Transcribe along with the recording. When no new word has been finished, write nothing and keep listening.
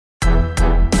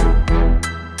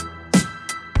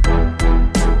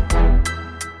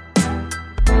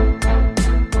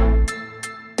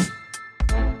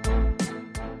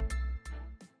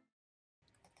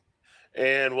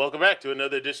And welcome back to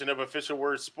another edition of Official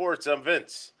Word Sports. I'm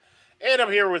Vince, and I'm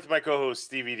here with my co-host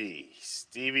Stevie D.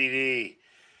 Stevie D.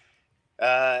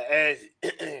 And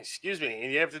excuse me,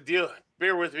 and you have to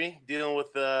bear with me, dealing with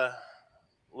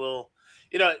little,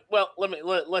 Well,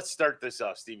 let's start this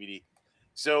off, Stevie D.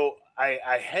 So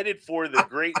I headed for the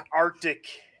great Arctic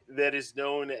that is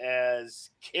known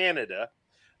as Canada.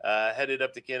 Headed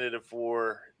up to Canada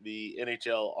for the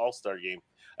NHL All Star game.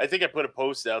 I think I put a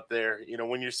post out there.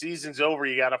 When your season's over,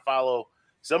 you got to follow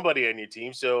somebody on your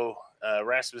team. So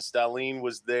Rasmus Dahlin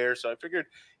was there. So I figured,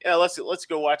 yeah, let's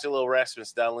go watch a little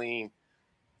Rasmus Dahlin.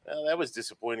 Well, that was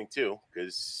disappointing too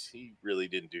because he really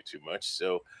didn't do too much.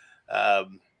 So,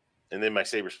 um, and then my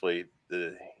Sabres played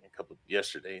a couple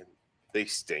yesterday, and they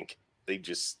stink. They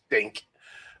just stink.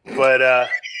 But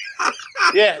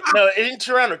yeah, no, in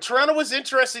Toronto was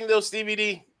interesting though. Stevie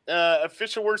D,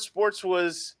 Official Word Sports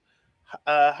was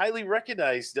highly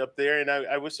recognized up there, and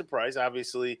I was surprised.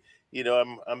 Obviously,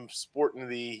 I'm sporting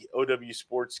the OW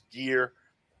Sports gear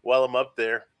while I'm up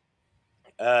there,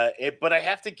 but I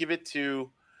have to give it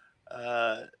to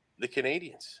uh, the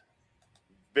Canadians.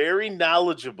 Very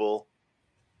knowledgeable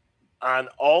on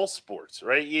all sports,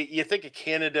 right? You think of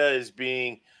Canada as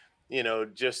being,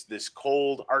 just this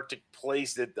cold Arctic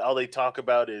place that all they talk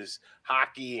about is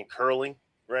hockey and curling,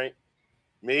 right?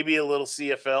 Maybe a little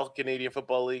CFL, Canadian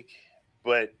Football League,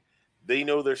 but they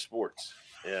know their sports.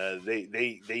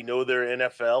 They know their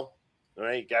NFL,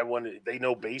 right? They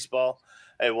know baseball.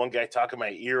 I had one guy talking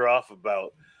my ear off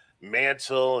about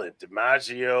Mantle and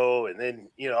DiMaggio, and then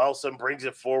all of a sudden brings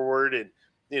it forward, and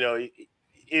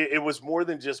it was more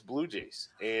than just Blue Jays.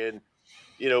 And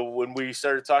when we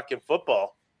started talking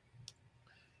football,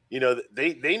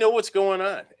 they know what's going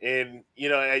on, and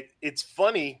it's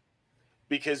funny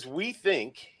because we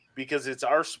think because it's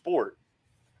our sport,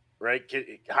 right?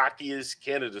 Hockey is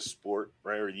Canada's sport,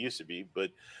 right? Or it used to be,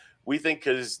 but we think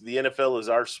because the NFL is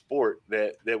our sport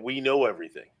that we know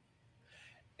everything.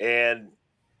 And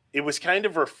it was kind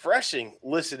of refreshing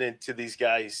listening to these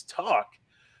guys talk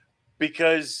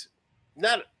because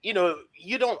not you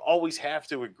don't always have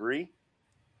to agree,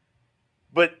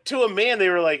 but to a man they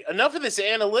were like, enough of this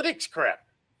analytics crap.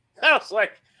 I was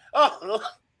like, oh,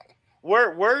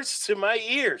 words to my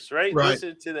ears, right? Right.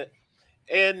 Listen to that.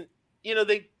 And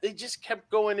they just kept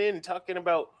going in and talking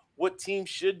about what teams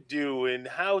should do and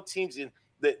how teams in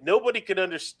that nobody could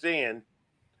understand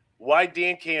why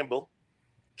Dan Campbell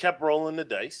kept rolling the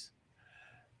dice.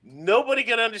 Nobody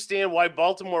could understand why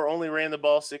Baltimore only ran the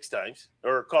ball 6 times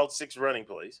or called 6 running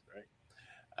plays,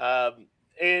 right?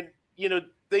 And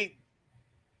they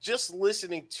just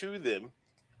listening to them,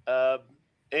 um,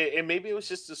 and maybe it was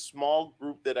just a small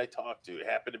group that I talked to. It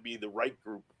happened to be the right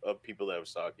group of people that I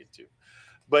was talking to.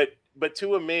 But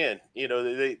to a man,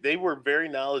 they were very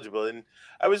knowledgeable, and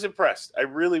I was impressed. I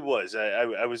really was.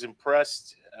 I was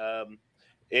impressed,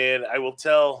 and I will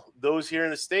tell those here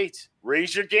in the states: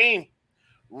 raise your game,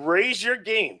 raise your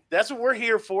game. That's what we're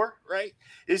here for, right?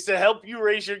 Is to help you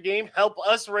raise your game, help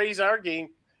us raise our game,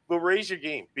 but raise your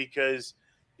game because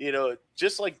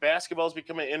just like basketball has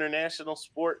become an international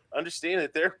sport, understand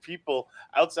that there are people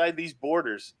outside these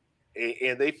borders,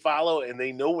 and they follow and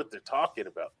they know what they're talking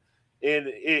about. And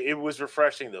it was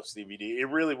refreshing though, Stevie D. It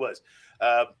really was.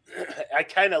 Uh, I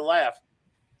kind of laughed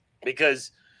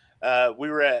because we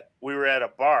were at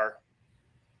a bar,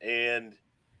 and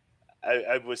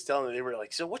I was telling them, they were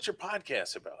like, "So what's your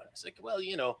podcast about?" I was like, "Well,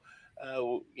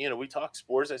 we talk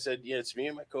sports." I said, "Yeah, it's me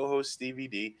and my co-host Stevie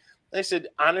D." And I said,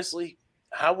 honestly,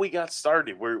 how we got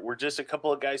started, we're just a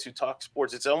couple of guys who talk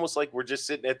sports. It's almost like we're just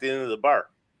sitting at the end of the bar.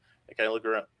 I kind of look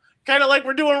around, kind of like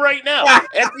we're doing right now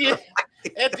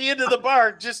at the end of the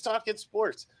bar, just talking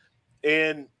sports.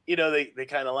 And they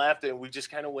kind of laughed, and we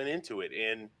just kind of went into it.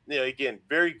 And again,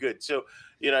 very good. So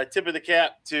I tip of the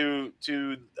cap to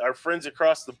our friends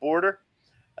across the border.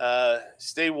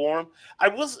 Stay warm.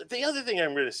 The other thing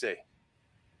I'm going to say,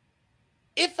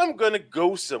 if I'm going to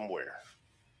go somewhere,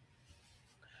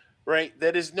 right,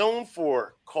 that is known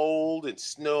for cold and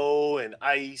snow and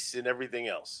ice and everything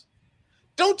else,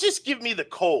 don't just give me the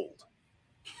cold,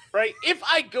 right? If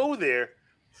I go there,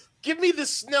 give me the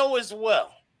snow as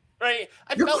well, right?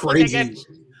 I You're felt like crazy.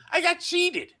 I got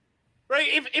cheated, right?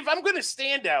 If I'm going to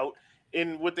stand out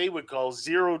in what they would call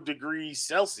 0 degrees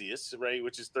Celsius, right,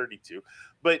 which is 32,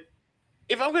 but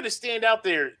if I'm going to stand out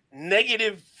there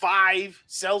 -5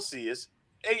 Celsius,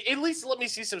 at least let me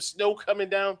see some snow coming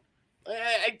down.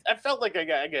 I felt like I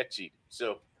got cheated.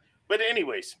 So, but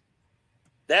anyways,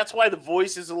 that's why the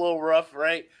voice is a little rough,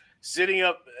 right? Sitting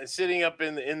up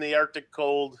in the Arctic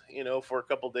cold, for a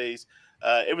couple days.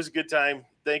 It was a good time.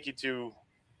 Thank you to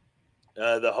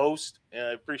the host. And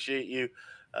I appreciate you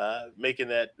making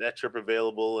that trip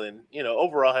available. And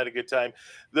overall, had a good time.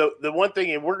 The one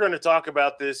thing, and we're going to talk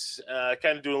about this,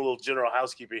 kind of doing a little general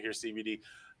housekeeping here, CBD.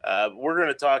 We're going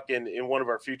to talk in one of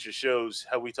our future shows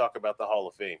how we talk about the Hall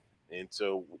of Fame. And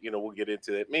so, we'll get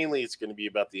into that. Mainly, it's going to be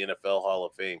about the NFL Hall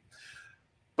of Fame.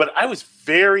 But I was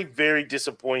very, very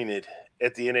disappointed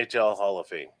at the NHL Hall of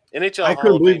Fame. NHL I Hall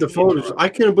couldn't of believe Fame the photos. I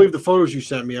couldn't believe the photos you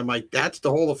sent me. I'm like, that's the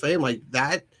Hall of Fame. Like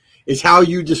that is how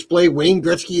you display Wayne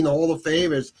Gretzky in the Hall of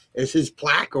Fame as his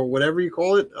plaque or whatever you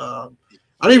call it. I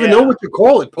don't even know what you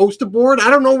call it. Poster board. I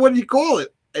don't know what you call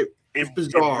it. It's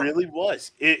bizarre. It really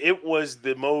was. It was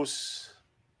the most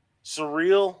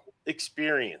surreal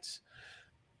experience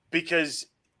because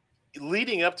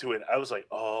leading up to it, I was like,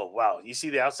 oh, wow. You see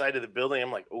the outside of the building?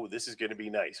 I'm like, oh, this is going to be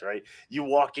nice, right? You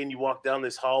walk down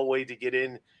this hallway to get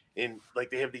in, and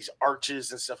like they have these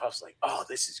arches and stuff. I was like, oh,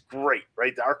 this is great,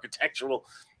 right? The architectural.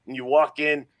 And you walk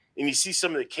in and you see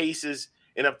some of the cases,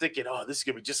 and I'm thinking, oh, this is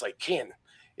going to be just like Canton.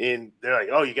 And they're like,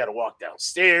 oh, you got to walk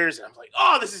downstairs. And I'm like,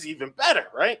 oh, this is even better,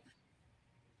 right?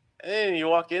 And then you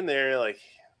walk in there, like,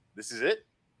 this is it,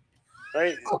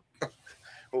 right?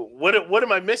 What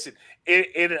am I missing?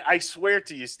 And I swear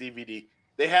to you, Stevie D,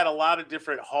 they had a lot of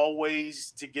different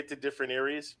hallways to get to different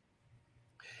areas.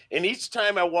 And each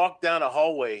time I walked down a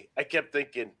hallway, I kept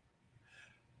thinking,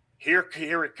 here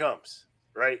it comes,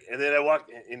 right? And then I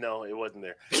walked, it wasn't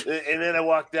there. And then I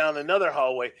walked down another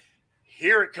hallway,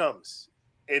 here it comes.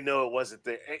 And no, it wasn't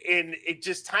there. And it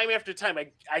just time after time,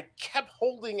 I kept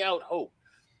holding out hope.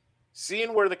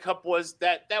 Seeing where the cup was,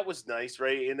 that was nice,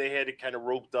 right? And they had it kind of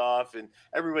roped off, and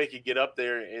everybody could get up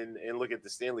there and look at the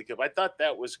Stanley Cup. I thought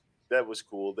that was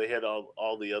cool. They had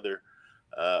all the other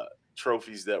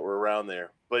trophies that were around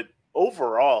there, but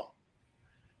overall,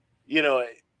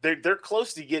 they're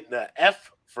close to getting an F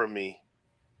from me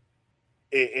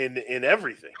in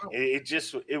everything.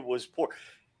 It was poor.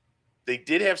 They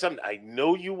did have something. I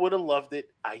know you would have loved it.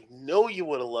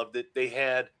 They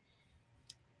had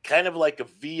kind of like a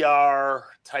VR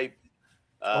type.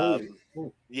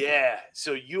 Yeah.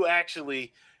 So you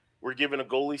actually were given a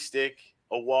goalie stick,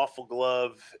 a waffle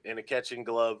glove, and a catching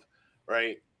glove,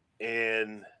 right?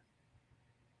 And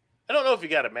I don't know if you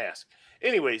got a mask.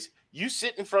 Anyways, you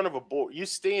sit in front of a board. You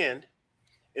stand,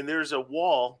 and there's a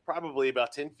wall probably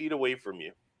about 10 feet away from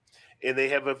you. And they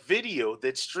have a video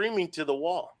that's streaming to the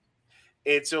wall.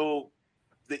 And so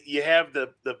you have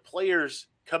the players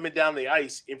coming down the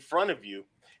ice in front of you.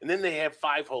 And then they have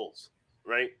 5 holes,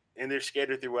 right? And they're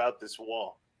scattered throughout this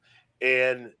wall.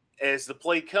 And as the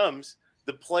play comes,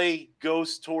 the play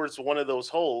goes towards one of those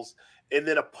holes, and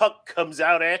then a puck comes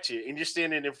out at you, and you're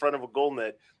standing in front of a goal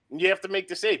net, and you have to make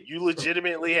the save. You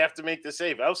legitimately have to make the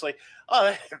save. I was like,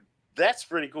 oh, that's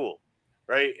pretty cool,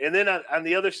 right? And then on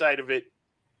the other side of it,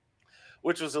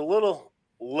 which was a little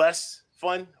less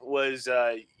fun, was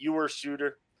you were a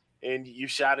shooter, and you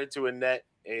shot into a net,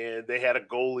 and they had a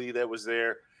goalie that was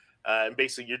there. And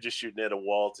basically, you're just shooting at a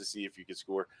wall to see if you could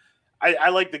score. I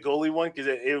like the goalie one because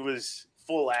it was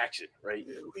full action, right?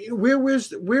 Where was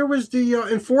the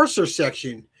enforcer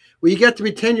section where you got to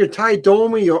pretend you're Ty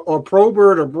Domi or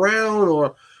Probert or Brown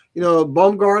or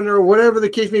Baumgartner or whatever the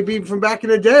case may be from back in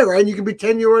the day, right? And you can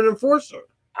pretend you were an enforcer.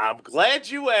 I'm glad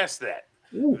you asked that.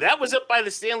 Ooh. That was up by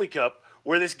the Stanley Cup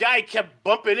where this guy kept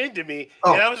bumping into me,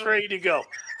 and I was ready to go.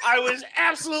 I was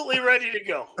absolutely ready to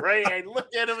go, right? I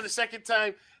looked at him the second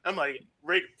time. I'm like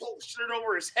ready to pull the shirt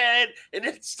over his head and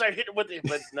then start hitting with it.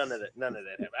 But none of that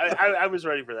happened. I was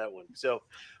ready for that one. So,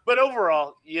 but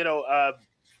overall,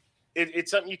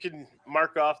 it's something you can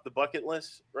mark off the bucket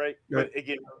list, right? But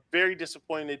again, very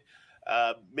disappointed.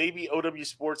 Maybe OW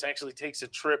Sports actually takes a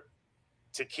trip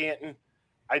to Canton.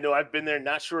 I know I've been there.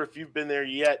 Not sure if you've been there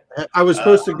yet. I was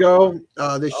supposed to go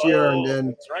this year, and then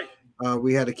that's right.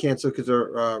 We had to cancel because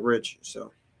they're rich.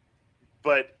 So,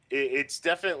 but it's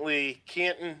definitely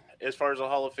Canton as far as the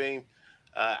Hall of Fame.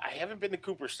 I haven't been to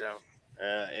Cooperstown,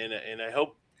 and I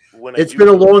hope when it's been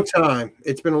a long time.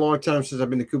 It's been a long time since I've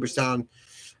been to Cooperstown.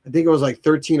 I think it was like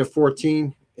 13 or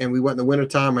 14, and we went in the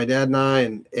wintertime, my dad and I,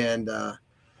 and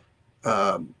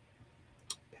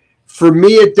for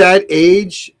me at that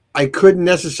age, I couldn't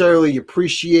necessarily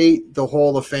appreciate the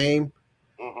Hall of Fame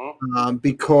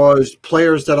because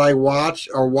players that I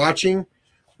watching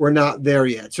were not there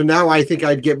yet. So now I think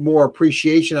I'd get more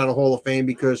appreciation out of Hall of Fame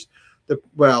because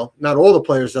not all the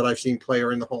players that I've seen play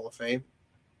are in the Hall of Fame.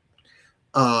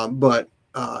 But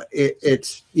I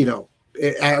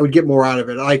would get more out of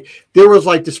it. Like there was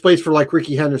like displays for like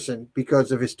Ricky Henderson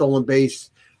because of his stolen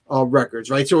base records,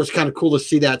 right? So it was kind of cool to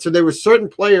see that. So there were certain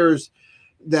players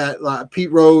that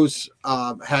Pete Rose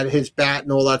had his bat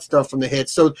and all that stuff from the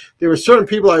hits. So there were certain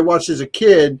people I watched as a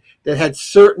kid that had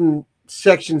certain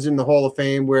sections in the Hall of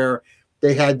Fame where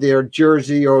they had their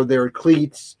jersey or their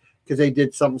cleats because they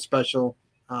did something special.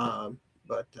 And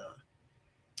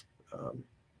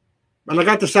I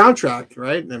got the soundtrack,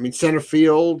 right? I mean, Center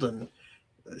Field and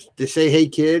they say "Hey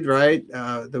Kid," right?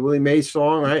 The Willie Mays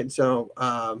song, right? So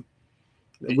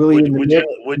Willie would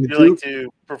you like to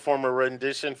perform a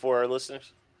rendition for our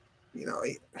listeners? You know,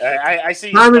 I see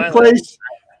you time and smiling.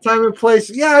 time and place.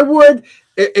 Yeah, I would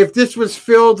if this was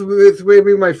filled with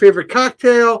maybe my favorite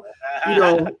cocktail. You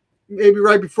know, maybe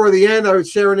right before the end, I would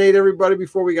serenade everybody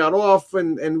before we got off,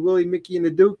 and Willie, Mickey, and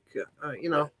the Duke. You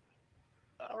know.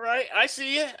 All right, I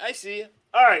see you.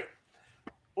 All right.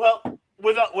 Well,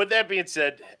 with that being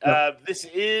said, this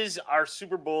is our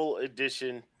Super Bowl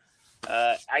edition.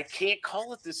 I can't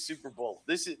call it the Super Bowl.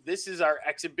 This is our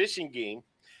exhibition game.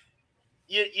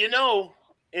 You know,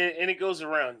 and it goes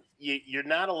around. You're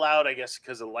not allowed, I guess,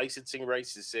 because of licensing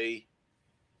rights, to say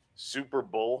Super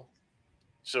Bowl.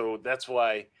 So that's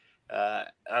why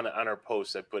on our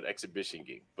post I put exhibition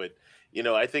game. But you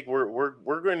know, I think we're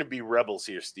going to be rebels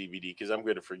here, Stevie D, because I'm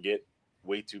going to forget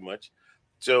way too much.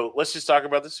 So let's just talk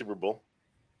about the Super Bowl.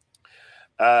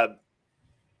 The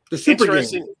Super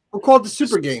Game. We'll call it the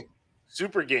Super Game.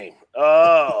 Super Game.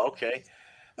 Oh, okay.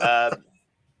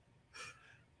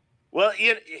 Well,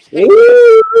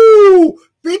 ooh,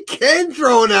 Big Ken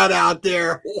throwing that out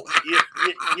there.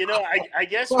 You know, I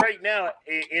guess right now,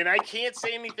 and I can't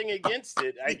say anything against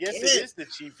it. I guess it is the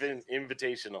Chief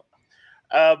Invitational.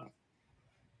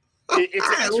 It's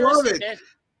an interesting.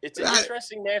 It's an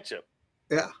interesting matchup.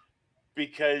 Yeah,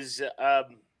 because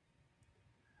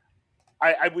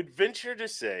I would venture to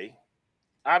say,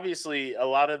 obviously, a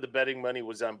lot of the betting money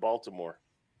was on Baltimore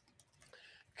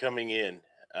coming in.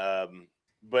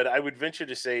 But I would venture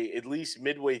to say, at least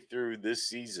midway through this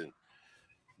season,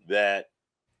 that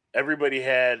everybody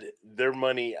had their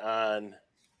money on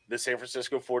the San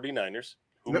Francisco 49ers,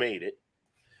 who made it,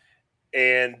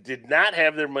 and did not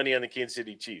have their money on the Kansas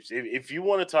City Chiefs. If you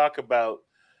want to talk about,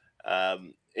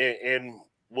 and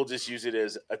we'll just use it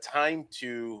as a time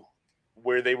to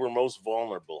where they were most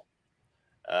vulnerable.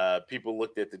 People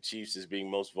looked at the Chiefs as being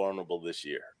most vulnerable this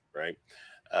year, right?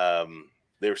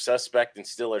 They were suspect and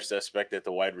still are suspect at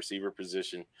the wide receiver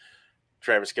position.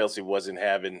 Travis Kelce wasn't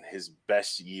having his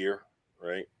best year,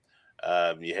 right?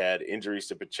 You had injuries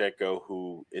to Pacheco,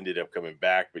 who ended up coming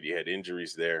back, but you had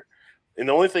injuries there. And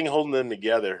the only thing holding them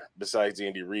together besides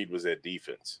Andy Reid was that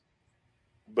defense.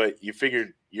 But you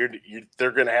figured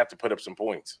they're going to have to put up some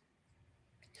points.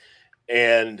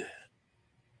 And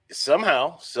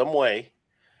somehow, some way,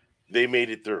 they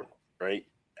made it through, right?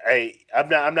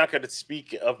 I'm not going to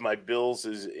speak of my Bills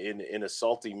as in a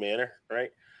salty manner,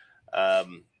 right?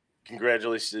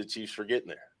 Congratulations to the Chiefs for getting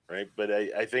there, right? But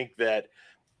I think that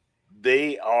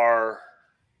they are,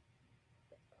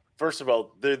 first of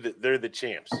all, they're the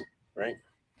champs, right?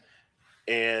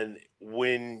 And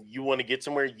when you want to get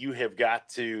somewhere, you have got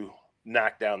to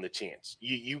knock down the chance.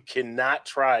 You cannot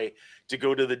try to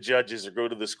go to the judges or go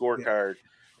to the scorecard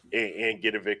and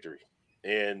get a victory.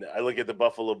 And I look at the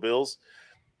Buffalo Bills.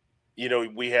 You know,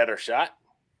 we had our shot.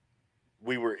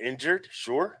 We were injured,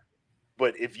 sure.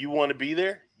 But if you want to be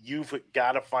there, you've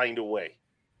got to find a way.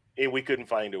 And we couldn't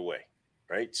find a way,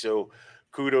 right? So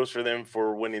kudos for them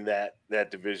for winning that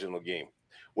divisional game.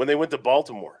 When they went to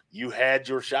Baltimore, you had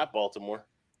your shot, Baltimore.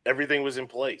 Everything was in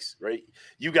place, right?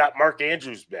 You got Mark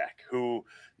Andrews back, who,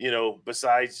 you know,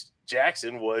 besides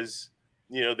Jackson was,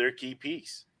 you know, their key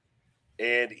piece.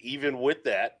 And even with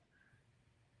that,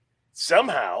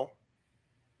 somehow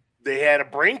they had a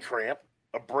brain cramp,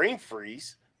 a brain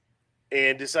freeze,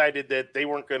 and decided that they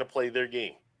weren't going to play their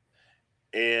game.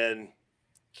 And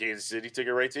Kansas City took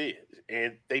it right to you.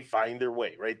 And they find their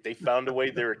way, right? They found a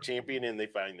way. They're a champion, and they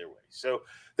find their way. So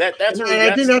that's what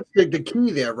I think that's the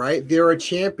key there, right? They're a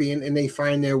champion, and they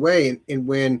find their way. And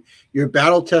when you're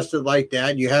battle tested like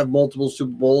that, you have multiple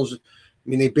Super Bowls. I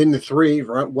mean, they've been to 3,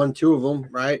 right? Won 2 of them,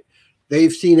 right?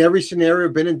 They've seen every scenario,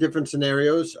 been in different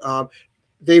scenarios.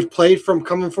 They've played from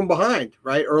coming from behind,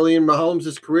 right? Early in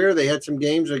Mahomes' career, they had some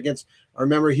games against, I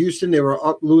remember Houston, they were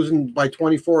up losing by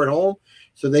 24 at home.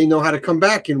 So they know how to come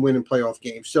back and win in playoff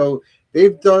games. So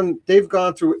they've gone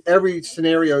through every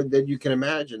scenario that you can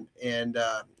imagine. And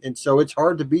so it's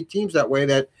hard to beat teams that way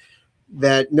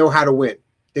that know how to win.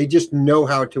 They just know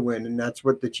how to win. And that's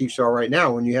what the Chiefs are right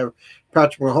now. When you have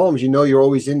Patrick Mahomes, you know you're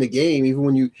always in the game. Even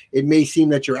when it may seem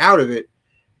that you're out of it,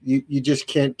 you just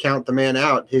can't count the man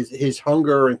out. His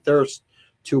hunger and thirst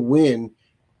to win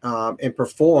and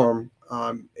perform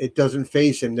it doesn't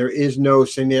phase him. There is no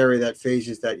scenario that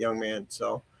phases that young man.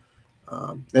 So,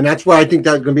 and that's why I think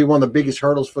that's going to be one of the biggest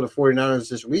hurdles for the 49ers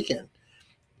this weekend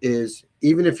is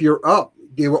even if you're up,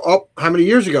 they were up how many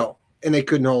years ago and they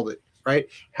couldn't hold it, right?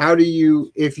 How do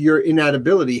you, if you're in that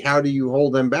ability, how do you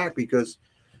hold them back? Because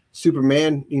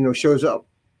Superman, shows up.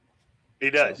 He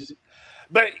does. So.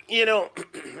 But,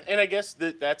 and I guess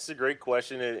that's a great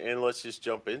question, and let's just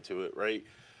jump into it, right?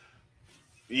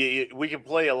 We can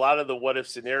play a lot of the what-if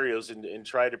scenarios and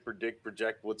try to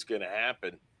project what's going to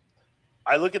happen.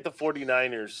 I look at the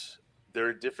 49ers, they're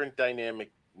a different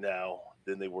dynamic now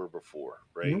than they were before,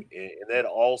 right? Mm-hmm. And that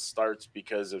all starts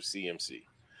because of CMC.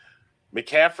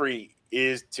 McCaffrey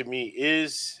is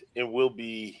and will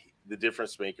be the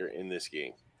difference maker in this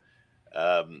game.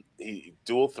 He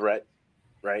dual threat,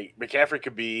 right? McCaffrey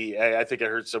could be, I think I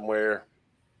heard somewhere,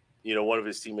 one of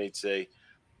his teammates say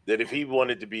that if he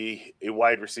wanted to be a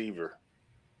wide receiver,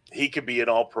 he could be an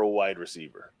all-pro wide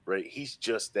receiver, right? He's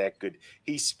just that good.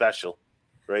 He's special,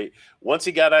 right? Once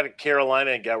he got out of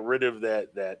Carolina and got rid of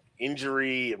that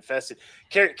injury infested,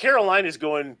 Carolina is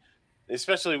going,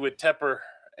 especially with Tepper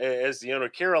as the owner,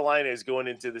 Carolina is going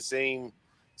into the same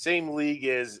league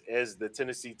as the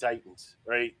Tennessee Titans,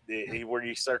 right? Where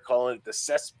you start calling it the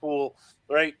cesspool,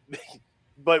 right?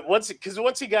 But once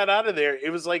he got out of there, it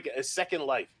was like a second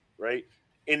life, right?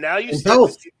 And now you start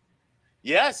to see,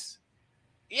 yes.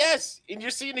 And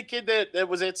you're seeing a kid that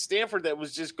was at Stanford that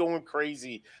was just going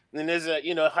crazy, and as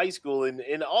a high school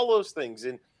and all those things,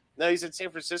 and now he's at San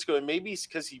Francisco, and maybe it's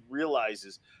because he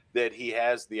realizes that he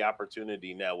has the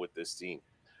opportunity now with this team.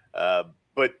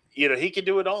 But he can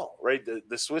do it all, right?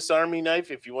 The Swiss Army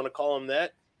knife, if you want to call him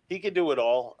that, he can do it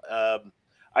all.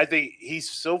 I think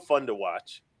he's so fun to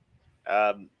watch,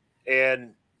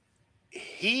 and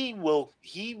he will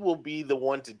be the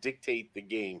one to dictate the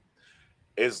game.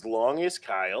 As long as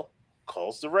Kyle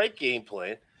calls the right game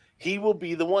plan, he will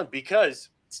be the one. Because,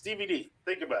 Stevie D,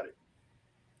 think about it.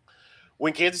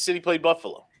 When Kansas City played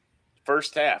Buffalo,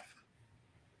 first half,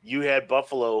 you had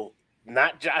Buffalo,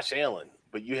 not Josh Allen,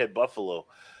 but you had Buffalo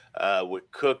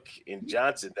with Cook and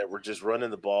Johnson that were just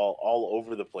running the ball all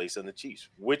over the place on the Chiefs,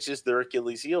 which is their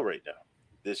Achilles heel right now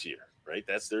this year, right?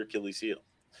 That's their Achilles heel.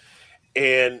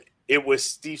 And it was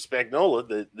Steve Spagnuolo,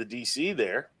 the DC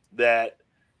there, that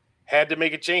had to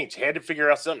make a change, had to figure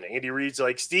out something. Andy Reid's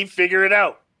like, Steve, figure it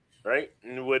out, right?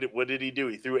 And what did he do?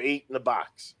 He threw 8 in the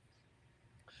box.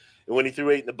 And when he threw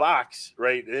 8 in the box,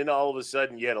 right, then all of a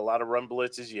sudden you had a lot of run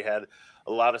blitzes, you had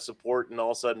a lot of support, and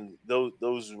all of a sudden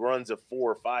those runs of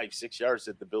 4 or 5, 6 yards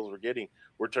that the Bills were getting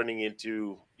were turning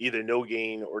into either no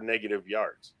gain or negative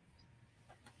yards.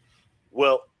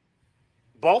 Well,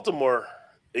 Baltimore,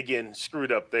 again,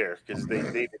 screwed up there because they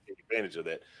didn't take advantage of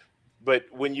that. But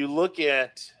when you look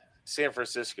at San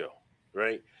Francisco,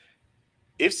 right?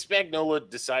 If Spagnuolo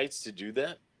decides to do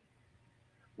that,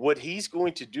 what he's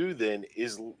going to do then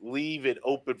is leave it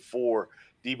open for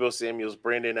Deebo Samuels,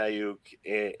 Brandon Ayuk,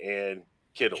 and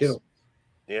Kittle.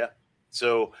 Yeah.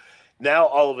 So now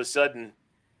all of a sudden,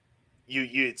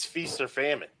 it's feast or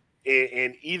famine,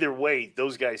 and either way,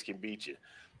 those guys can beat you.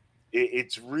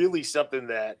 It's really something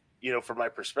that from my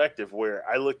perspective, where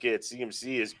I look at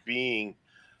CMC as being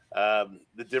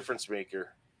the difference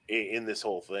maker in this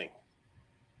whole thing.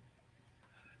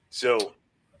 So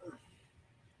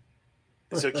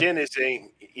Ken is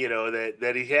saying,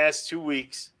 that he has 2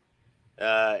 weeks,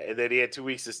 and that he had 2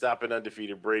 weeks to stop an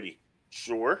undefeated Brady.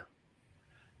 Sure.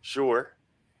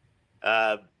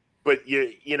 But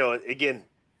again,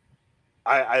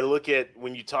 I look at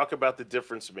when you talk about the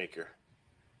difference maker,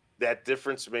 that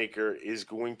difference maker is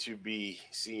going to be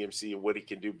CMC and what he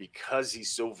can do because he's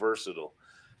so versatile.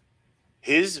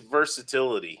 His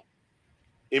versatility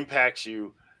impacts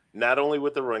you not only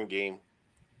with the run game,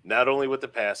 not only with the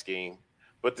pass game,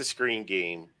 but the screen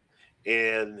game.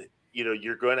 And,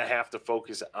 you're going to have to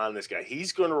focus on this guy.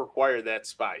 He's going to require that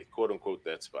spy, quote unquote,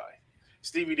 that spy.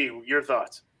 Stevie D, your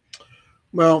thoughts?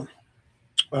 Well,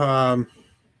 Ken,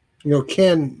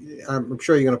 I'm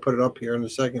sure you're going to put it up here in a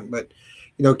second, but,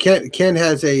 Ken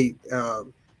has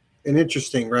an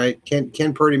interesting, right?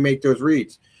 Can Purdy make those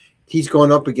reads? He's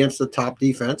going up against the top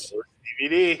defense.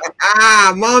 DVD.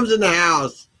 Mom's in the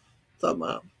house. What's up,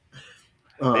 Mom?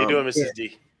 How you doing, Mrs.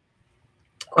 D?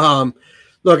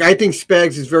 Look, I think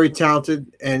Spags is very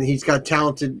talented, and he's got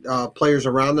talented players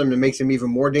around him that makes him even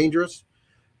more dangerous.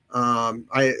 When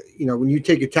you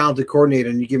take a talented coordinator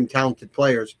and you give him talented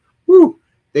players,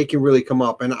 they can really come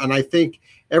up. And I think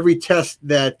every test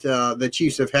that the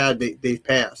Chiefs have had, they've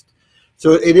passed.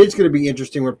 So it is going to be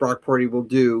interesting what Brock Purdy will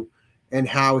do and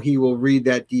how he will read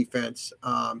that defense.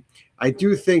 I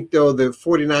do think, though, the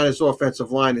 49ers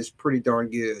offensive line is pretty darn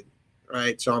good,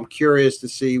 right? So I'm curious to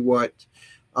see what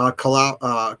I'm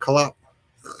going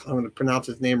to pronounce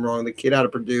his name wrong, the kid out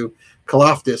of Purdue,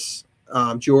 Kalafdis,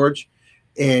 George,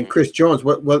 and Chris Jones,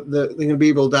 they're going to be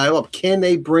able to dial up. Can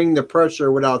they bring the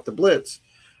pressure without the blitz?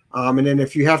 And then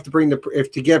if you have to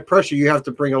if to get pressure, you have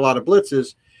to bring a lot of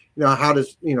blitzes. How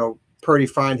does Purdy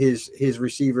find his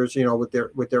receivers?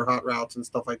 With their hot routes and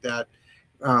stuff like that,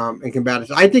 and combat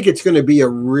it. I think it's going to be a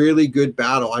really good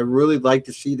battle. I really like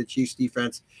to see the Chiefs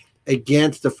defense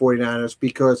against the 49ers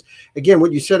because, again,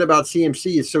 what you said about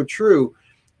CMC is so true.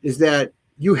 Is that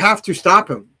you have to stop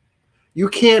him. You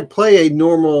can't play a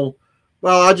normal.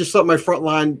 Well, I'll just let my front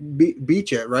line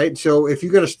beat you, right? So if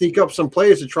you're going to sneak up some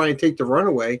players to try and take the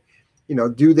runaway,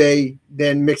 do they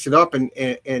then mix it up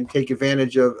and take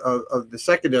advantage of the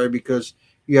secondary because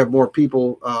you have more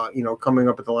people, coming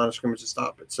up at the line of scrimmage to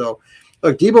stop it. So,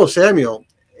 look, Deebo Samuel,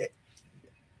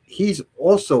 he's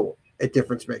also a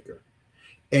difference maker,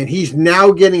 and he's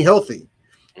now getting healthy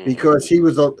because he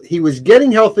was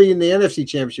getting healthy in the NFC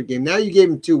Championship game. Now you gave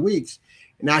him 2 weeks,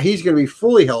 and now he's going to be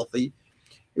fully healthy.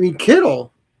 I mean,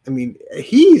 Kittle,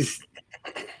 he's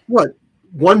what,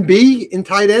 1B in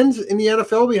tight ends in the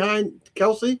NFL behind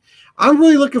Kelsey. I'm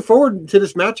really looking forward to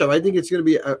this matchup. I think it's going to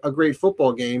be a great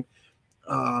football game.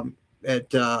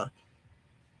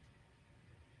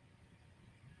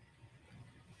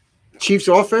 Chiefs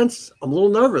offense, I'm a little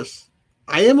nervous.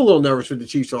 I am a little nervous with the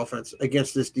Chiefs offense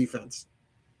against this defense.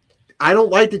 I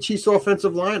don't like the Chiefs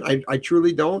offensive line. I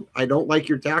truly don't. I don't like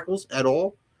your tackles at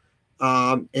all.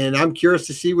 And I'm curious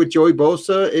to see what Joey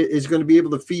Bosa is going to be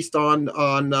able to feast on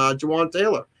Jawan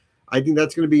Taylor. I think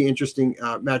that's going to be an interesting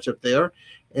matchup there.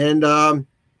 And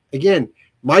again,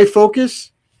 my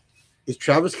focus is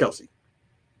Travis Kelce.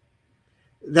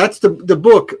 That's the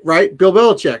book, right? Bill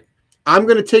Belichick. I'm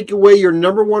going to take away your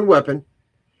number one weapon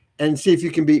and see if you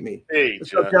can beat me. Hey,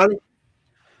 John. Up, Johnny?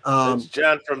 That's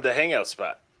John from the Hangout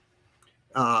Spot.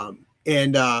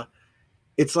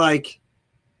 It's like,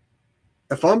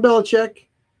 if I'm Belichick,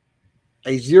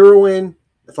 I zero in.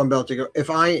 If I'm Belichick, if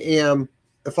I'm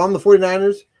the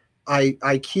 49ers,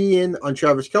 I key in on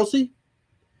Travis Kelce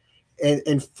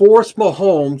and force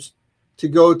Mahomes to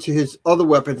go to his other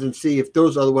weapons and see if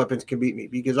those other weapons can beat me,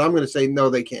 because I'm going to say no,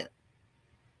 they can't.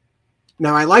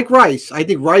 Now, I like Rice. I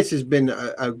think Rice has been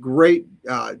a great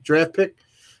draft pick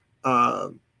for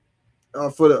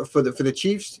the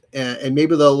Chiefs, and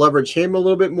maybe they'll leverage him a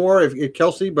little bit more if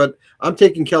Kelce. But I'm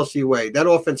taking Kelce away. That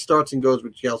offense starts and goes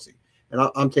with Kelce, and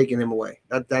I'm taking him away.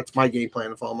 That's my game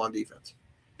plan if I'm on defense.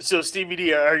 So, Stevie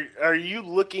D, are you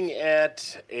looking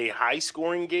at a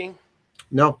high-scoring game?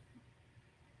 No,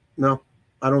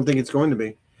 I don't think it's going to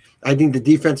be. I think the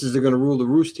defenses are going to rule the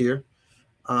roost here.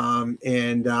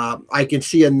 And I can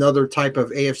see another type of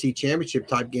AFC Championship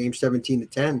type game,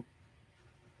 17-10.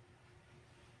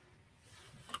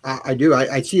 I do.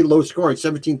 I see low scoring,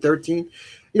 17-13.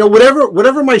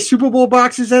 Whatever my Super Bowl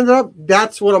boxes ended up,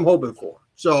 that's what I'm hoping for.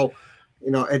 So,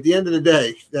 at the end of the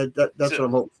day, that's what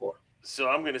I'm hoping for. So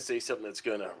I'm going to say something that's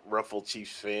going to ruffle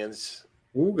Chiefs fans.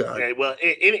 Oh, God. Okay, well,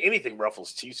 anything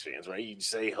ruffles Chiefs fans, right? You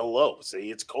say hello, say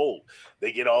it's cold.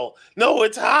 They get all, no,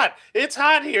 it's hot. It's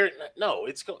hot here. No,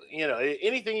 it's cold.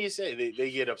 Anything you say, they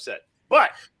get upset.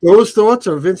 But those thoughts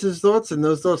are Vince's thoughts, and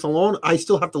those thoughts alone, I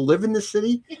still have to live in this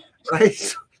city, right?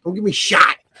 So don't get me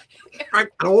shot. I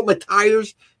don't want my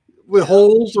tires with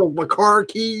holes or my car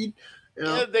keyed.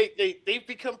 Yeah, they've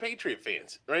become Patriot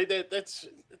fans, right? That's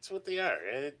what they are.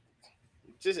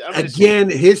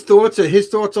 And his thoughts are his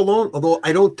thoughts alone, although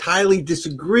I don't entirely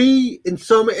disagree in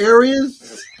some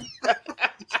areas.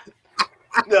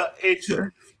 No,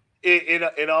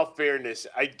 in all fairness,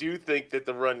 I do think that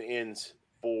the run ends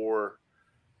for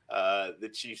the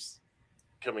Chiefs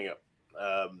coming up.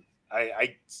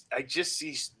 I just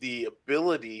see the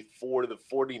ability for the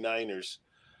 49ers,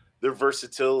 their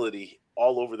versatility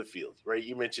all over the field, right?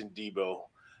 You mentioned Debo.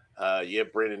 You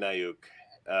have Brandon Ayuk.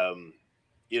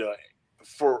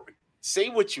 Say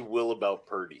what you will about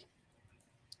Purdy.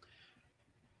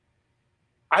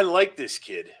 I like this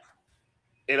kid,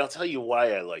 and I'll tell you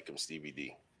why I like him, Stevie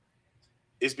D.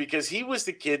 Is because he was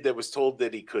the kid that was told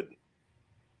that he couldn't,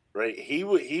 right?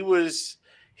 He's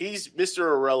Mr.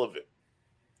 Irrelevant,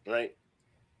 right?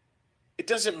 It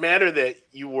doesn't matter that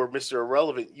you were Mr.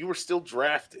 Irrelevant. You were still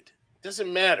drafted. It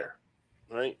doesn't matter,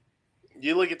 right?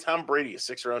 You look at Tom Brady, a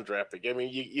 6th-round draft pick. I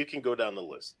mean, you can go down the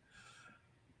list.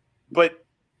 But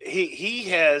he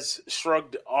has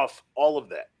shrugged off all of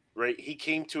that, right? He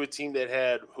came to a team that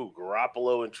had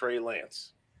Garoppolo and Trey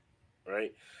Lance,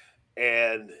 right?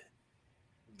 And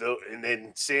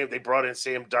then they brought in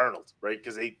Sam Darnold, right?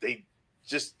 Because they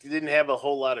just didn't have a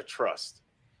whole lot of trust.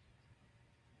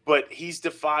 But he's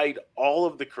defied all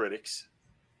of the critics,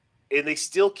 and they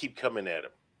still keep coming at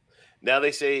him. Now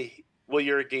they say, well,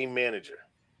 you're a game manager.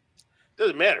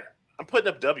 Doesn't matter. I'm putting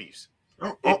up W's.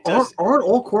 Aren't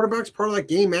all quarterbacks part of that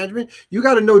game management? You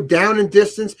got to know down and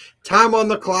distance, time on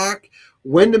the clock,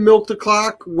 when to milk the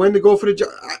clock, when to go for the job.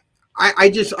 I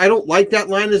don't like that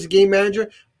line as a game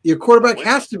manager. Your quarterback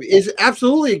is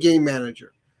absolutely a game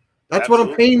manager. That's what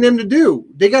I'm paying them to do.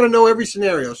 They got to know every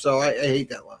scenario. So I hate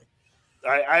that line.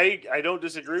 I don't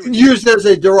disagree with you. Used as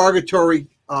a derogatory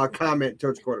comment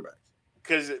towards quarterbacks.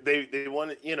 Because they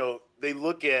want to, they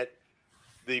look at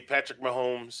the Patrick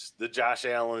Mahomes, the Josh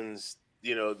Allens,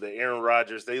 the Aaron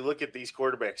Rodgers. They look at these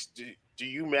quarterbacks. Do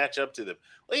you match up to them?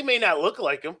 Well, he may not look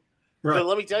like them, right, but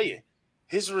let me tell you,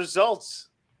 his results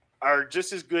are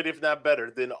just as good, if not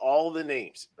better, than all the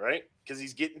names, right? Because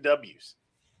he's getting W's,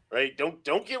 right?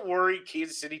 Don't get worried,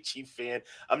 Kansas City Chief fan.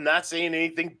 I'm not saying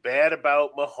anything bad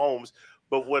about Mahomes,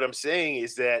 but what I'm saying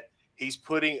is that he's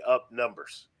putting up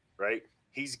numbers, right?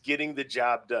 He's getting the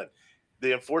job done.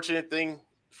 The unfortunate thing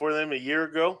for them a year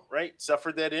ago, right,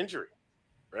 suffered that injury,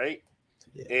 right?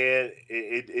 Yeah. And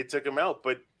it took him out,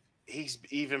 but he's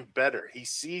even better.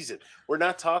 He's seasoned. We're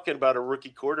not talking about a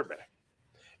rookie quarterback.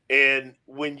 And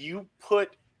when you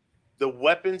put the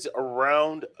weapons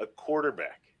around a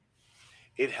quarterback,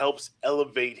 it helps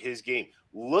elevate his game.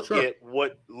 Look at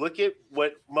what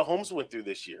Mahomes went through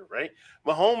this year, right?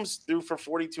 Mahomes threw for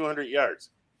 4,200 yards,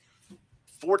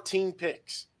 14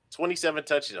 picks, 27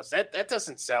 touchdowns. That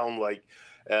doesn't sound like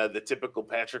the typical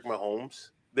Patrick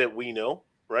Mahomes that we know,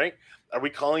 right? Are we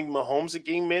calling Mahomes a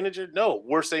game manager? No,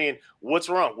 we're saying what's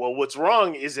wrong. Well, what's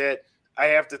wrong is that I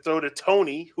have to throw to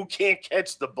Tony, who can't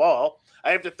catch the ball.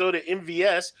 I have to throw to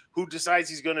MVS, who decides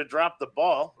he's going to drop the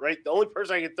ball, right? The only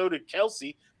person I can throw to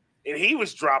Kelsey, and he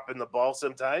was dropping the ball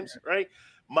sometimes, right?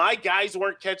 My guys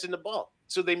weren't catching the ball.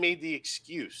 So they made the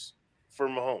excuse for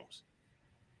Mahomes.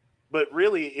 But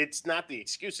really, it's not the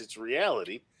excuse. It's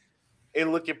reality.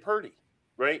 And look at Purdy,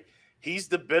 right? He's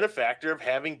the benefactor of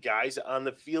having guys on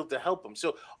the field to help him.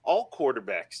 So all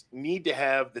quarterbacks need to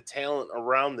have the talent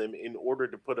around them in order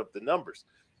to put up the numbers.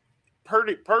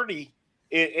 Purdy,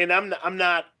 and I'm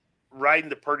not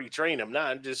riding the Purdy train. I'm not.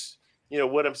 I'm just,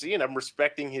 what I'm seeing. I'm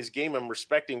respecting his game. I'm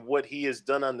respecting what he has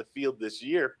done on the field this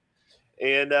year.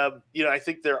 And, I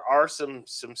think there are some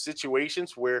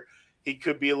situations where he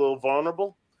could be a little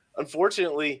vulnerable.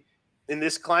 Unfortunately, in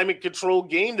this climate control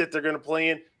game that they're going to play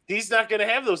in, he's not going to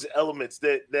have those elements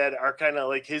that are kind of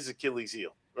like his Achilles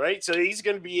heel, right? So he's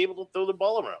going to be able to throw the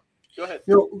ball around. Go ahead.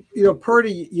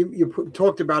 Purdy, you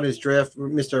talked about his draft,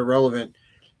 Mr. Irrelevant,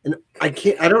 and I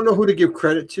don't know who to give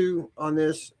credit to on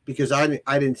this because I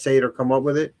didn't say it or come up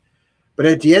with it. But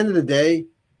at the end of the day,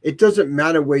 it doesn't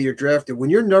matter where you're drafted. When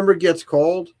your number gets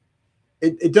called,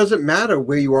 it doesn't matter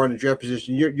where you are in the draft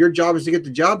position. Your job is to get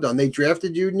the job done. They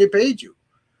drafted you and they paid you.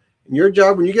 And your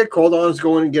job, when you get called on, is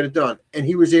go in and get it done. And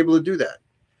he was able to do that.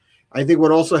 I think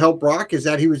what also helped Brock is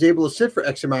that he was able to sit for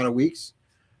X amount of weeks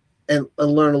and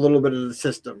learn a little bit of the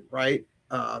system, right?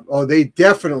 They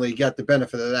definitely got the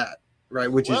benefit of that,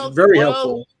 right? Which is very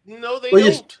helpful. No, they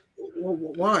don't.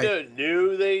 Why?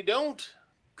 No, they don't.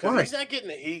 Because Why? he's not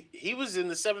getting it. He was in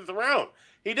the 7th round.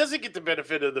 He doesn't get the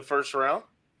benefit of the first round.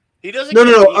 He doesn't.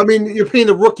 No. I mean, you're paying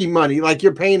the rookie money. Like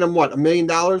you're paying them what, $1 million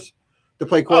to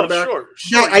play quarterback? Oh,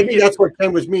 sure. I think that's what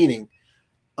Ken was meaning.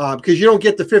 Because you don't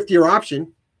get the 5th-year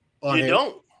option on him.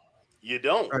 You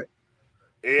don't. Right.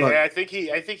 And I think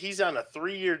he's on a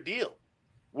 3-year deal.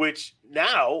 Which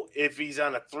now, if he's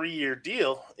on a 3-year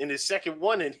deal in his second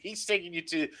one, and he's taking you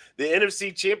to the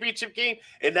NFC Championship game,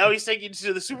 and now he's taking you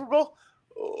to the Super Bowl.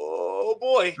 Oh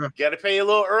boy, got to pay a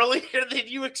little earlier than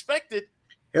you expected.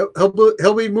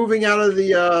 He'll be moving out of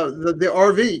the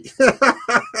RV.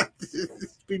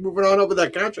 Be moving on over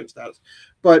that contract status.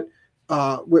 But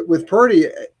with Purdy,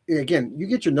 again, you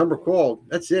get your number called.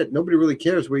 That's it. Nobody really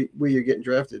cares where you're getting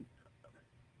drafted.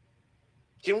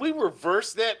 Can we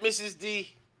reverse that, Mrs.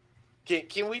 D?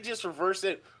 Can we just reverse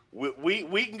it?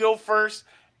 We can go first,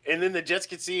 and then the Jets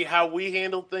can see how we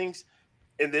handle things,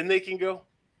 and then they can go.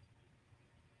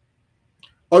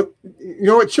 Oh, you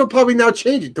know what? She'll probably now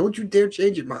change it. Don't you dare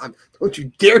change it, Mom. Don't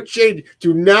you dare change it.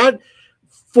 Do not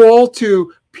fall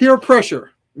to peer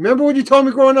pressure. Remember what you told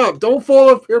me growing up. Don't fall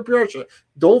off peer pressure.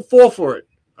 Don't fall for it.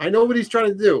 I know what he's trying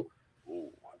to do. Ooh,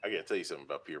 I got to tell you something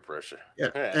about peer pressure.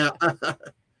 Yeah.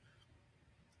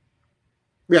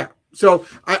 Yeah. So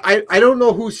I don't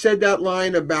know who said that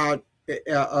line about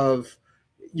of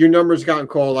your numbers gotten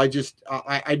called.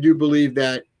 I do believe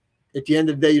that At the end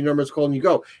of the day, your number is called and you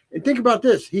go. And think about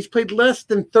this. He's played less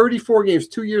than 34 games,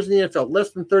 2 years in the NFL,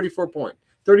 less than 34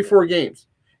 games.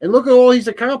 And look at all he's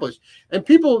accomplished. And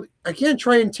people, again,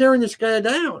 try and tearing this guy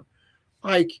down.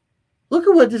 Like, look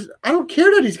at what this – I don't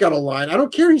care that he's got a line. I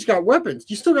don't care he's got weapons.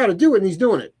 You still got to do it, and he's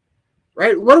doing it.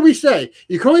 Right? What do we say?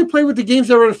 You can only play with the games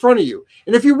that are in front of you.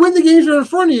 And if you win the games that are in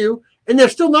front of you and they're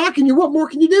still knocking you, what more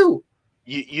can you do?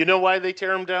 You know why they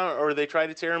tear him down, or they try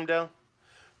to tear him down?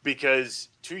 Because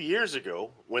 2 years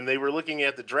ago, when they were looking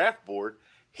at the draft board,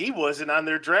 he wasn't on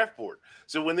their draft board.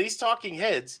 So when these talking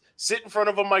heads sit in front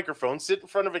of a microphone, sit in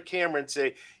front of a camera and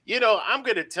say, I'm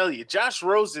going to tell you, Josh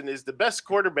Rosen is the best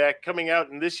quarterback coming out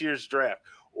in this year's draft,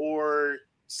 or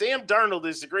Sam Darnold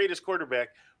is the greatest quarterback.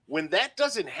 When that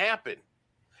doesn't happen,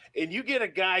 and you get a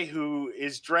guy who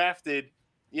is drafted,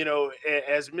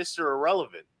 as Mr.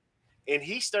 Irrelevant, and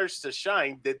he starts to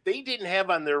shine that they didn't have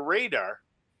on their radar,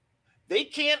 they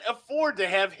can't afford to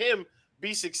have him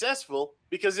be successful,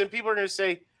 because then people are going to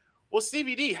say, well,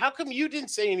 Stevie D, how come you didn't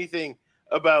say anything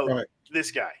about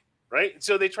this guy? Right.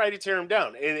 So they try to tear him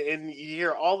down, and you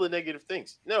hear all the negative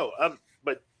things. No,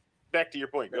 but back to your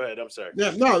point. Go ahead. I'm sorry.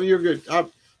 Yeah, no, you're good.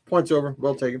 Point's over.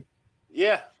 Well taken.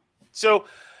 Yeah. So,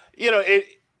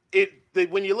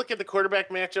 when you look at the quarterback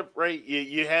matchup, right,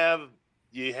 you have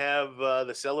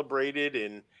the celebrated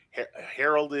and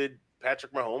heralded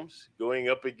Patrick Mahomes going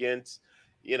up against,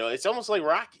 it's almost like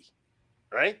Rocky,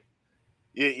 right?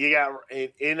 You got,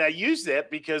 and I use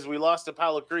that because we lost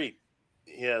Apollo Creed,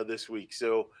 this week.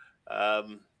 So,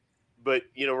 but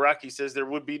Rocky says there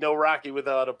would be no Rocky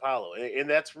without Apollo, and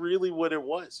that's really what it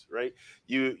was, right?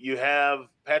 You have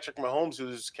Patrick Mahomes,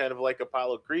 who's kind of like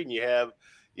Apollo Creed, and you have,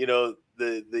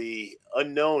 the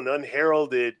unknown,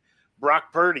 unheralded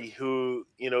Brock Purdy, who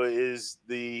is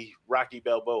the Rocky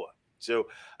Balboa. So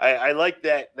I like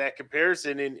that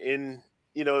comparison, and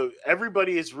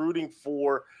everybody is rooting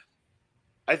for.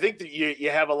 I think that you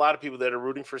have a lot of people that are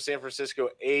rooting for San Francisco,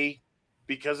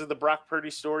 because of the Brock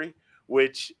Purdy story,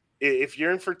 which, if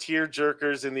you're in for tear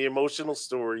jerkers and the emotional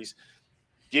stories,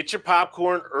 get your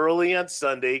popcorn early on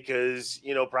Sunday, because,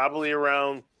 probably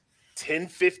around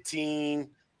 10:15,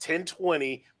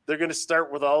 10:20, they're going to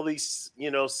start with all these,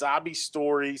 sobby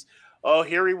stories. Oh,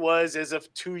 here he was as a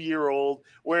 2-year-old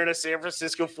wearing a San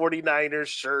Francisco 49ers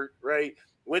shirt, right?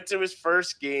 Went to his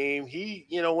first game. He,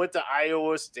 went to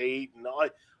Iowa State and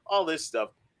all this stuff.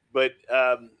 But,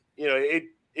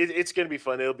 it's going to be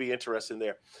fun. It'll be interesting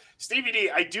there. Stevie D,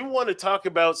 I do want to talk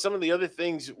about some of the other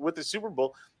things with the Super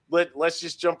Bowl. Let's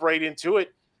just jump right into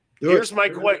it. Here's my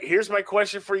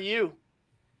question for you.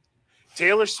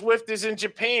 Taylor Swift is in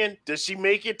Japan. Does she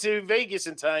make it to Vegas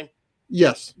in time?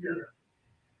 Yes.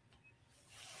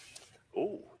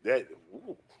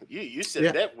 You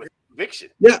said that with conviction.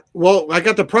 Yeah, well, I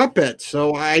got the prop bet,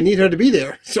 so I need her to be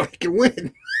there so I can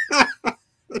win.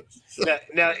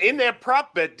 Now, in that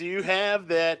prop bet, do you have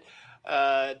that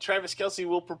Travis Kelce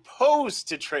will propose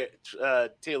to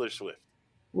Taylor Swift?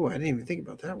 Oh, I didn't even think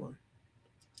about that one.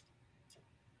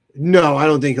 No, I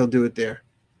don't think he'll do it there.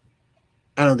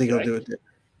 I don't think he'll do it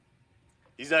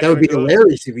there. That would be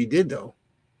hilarious if he did, though.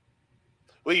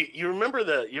 Well, you remember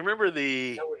the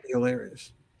that would be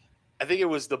hilarious. I think it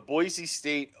was the Boise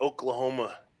State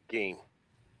Oklahoma game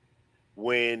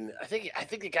when I think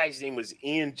the guy's name was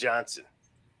Ian Johnson.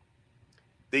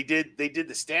 They did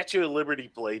the Statue of Liberty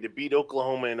play to beat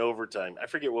Oklahoma in overtime. I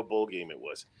forget what bowl game it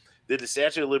was. Did the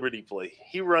Statue of Liberty play.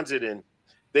 He runs it in.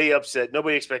 They upset.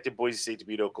 Nobody expected Boise State to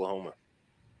beat Oklahoma.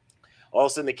 All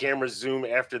of a sudden, the cameras zoom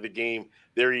after the game.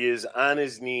 There he is on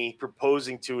his knee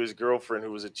proposing to his girlfriend,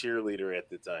 who was a cheerleader at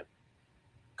the time.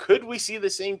 Could we see the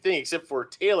same thing, except for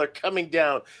Taylor coming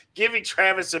down, giving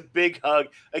Travis a big hug,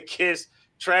 a kiss?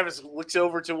 Travis looks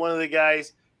over to one of the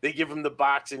guys. They give him the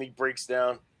box, and he breaks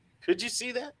down. Could you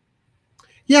see that?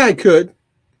 Yeah, I could.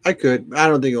 I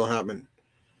don't think it'll happen.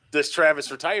 Does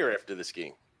Travis retire after this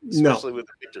game, especially with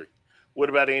the victory? What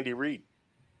about Andy Reid?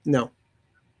 No.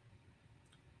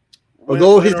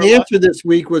 Although his answer this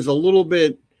week was a little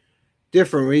bit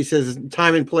different, where he says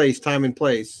time and place.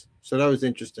 So that was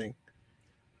interesting.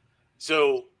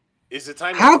 So is it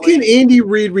time? How can Andy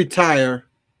Reid retire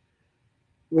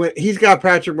when he's got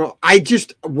Patrick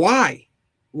Mahomes?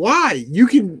 Why?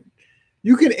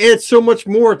 You can add so much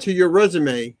more to your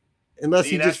resume, unless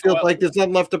he just feels like there's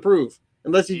nothing left to prove.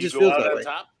 Unless he just feels that way.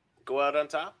 Go out on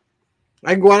top.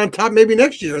 I can go out on top maybe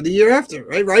next year or the year after.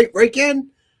 Right,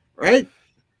 Ken? Right.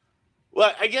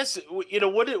 Well, I guess,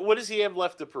 what does he have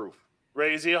left to prove?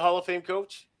 Right? Is he a Hall of Fame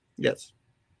coach? Yes.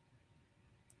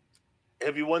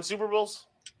 Have you won Super Bowls?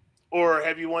 Or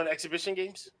have you won exhibition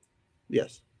games?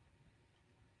 Yes.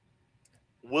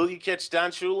 Will you catch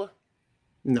Don Shula?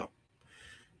 No.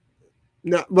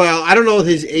 No, well, I don't know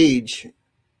his age.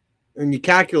 When you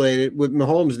calculate it with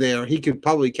Mahomes there, he could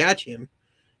probably catch him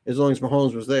as long as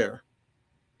Mahomes was there.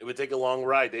 It would take a long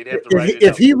ride. They'd have to If ride he, it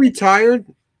if out. he retired,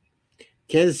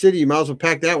 Kansas City, you might as well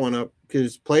pack that one up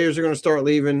because players are going to start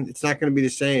leaving. It's not going to be the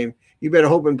same. You better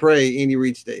hope and pray Andy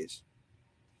Reid stays.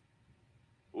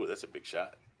 Ooh, that's a big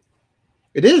shot.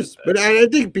 It is, but I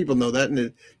think people know that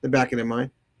in the back of their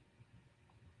mind.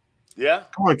 Yeah.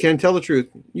 Come on, Ken, tell the truth.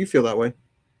 You feel that way.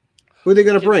 Who are they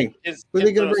going to bring? Who are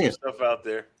they going to bring in? Stuff out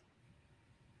there.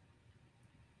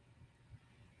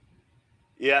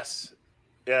 Yes.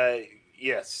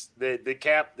 Yes. The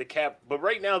cap. But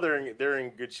right now they're in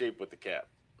good shape with the cap,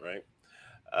 right?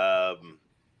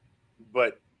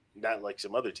 But not like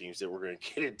some other teams that we're going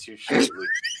to get into shortly.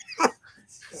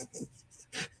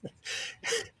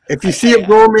 If you see a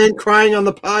grown man crying on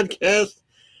the podcast,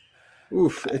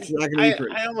 oof, it's not going to be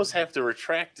pretty. I almost have to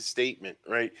retract the statement,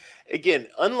 right? Again,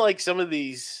 unlike some of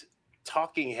these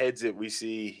talking heads that we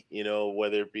see,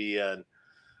 whether it be on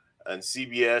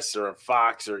CBS or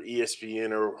Fox or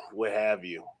ESPN or what have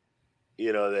you,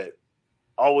 that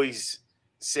always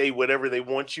say whatever they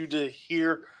want you to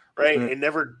hear, right? Mm-hmm. And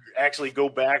never actually go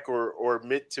back or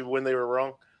admit to when they were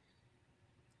wrong.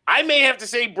 I may have to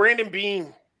say, Brandon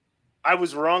Beane, I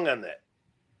was wrong on that.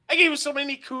 I gave him so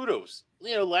many kudos.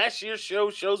 Last year's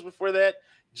shows before that,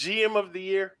 GM of the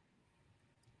year.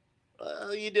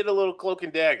 Well, you did a little cloak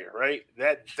and dagger, right?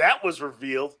 That was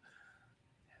revealed.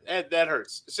 That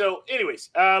hurts. So,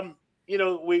 anyways,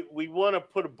 we want to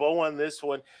put a bow on this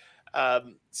one.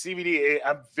 CBD,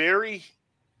 I'm very,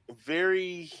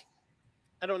 very.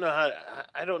 I don't know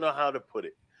how to put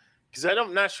it because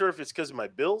I'm not sure if it's because of my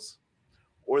Bills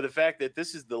or the fact that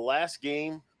this is the last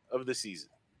game of the season.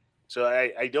 So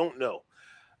I don't know.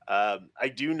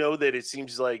 I do know that it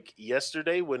seems like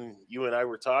yesterday when you and I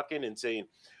were talking and saying,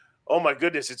 oh my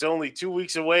goodness, it's only 2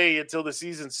 weeks away until the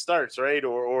season starts, right?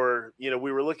 Or we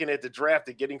were looking at the draft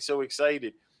and getting so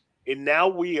excited. And now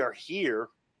we are here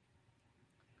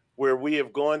where we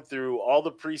have gone through all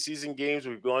the preseason games.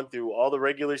 We've gone through all the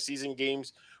regular season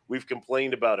games. We've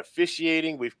complained about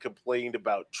officiating. We've complained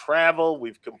about travel.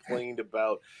 We've complained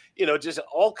about, just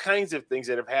all kinds of things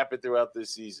that have happened throughout this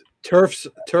season. Turf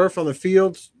on the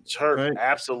fields. Turf, right?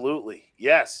 Absolutely.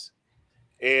 Yes.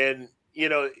 And,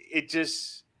 it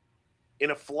just,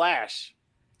 in a flash,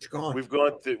 it's gone. We've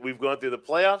gone through the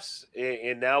playoffs,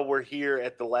 and now we're here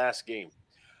at the last game.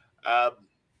 I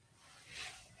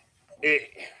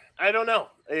don't know.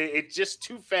 It's just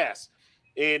too fast.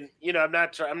 And I'm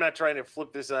not trying to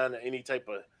flip this on any type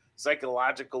of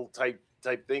psychological type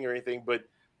thing or anything, but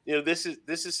this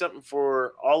is something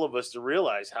for all of us to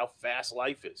realize how fast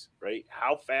life is, right?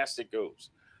 How fast it goes,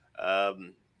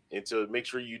 and so make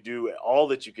sure you do all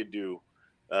that you could do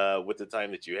with the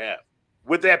time that you have.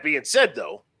 With that being said,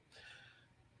 though,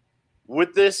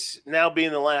 with this now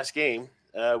being the last game,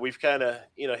 we've kind of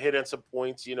hit on some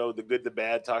points. The good, the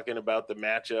bad, talking about the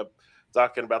matchup,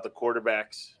 talking about the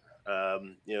quarterbacks.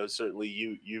 Certainly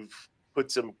you've put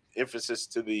some emphasis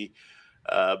to the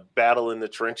battle in the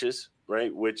trenches,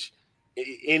 right? Which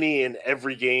any and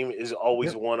every game is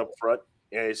always one up front.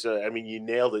 And so, you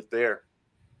nailed it there.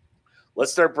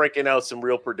 Let's start breaking out some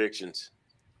real predictions.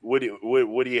 What do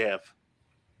you have?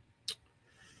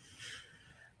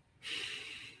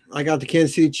 I got the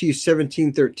Kansas City Chiefs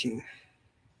 17-13.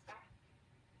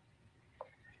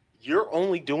 You're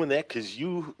only doing that because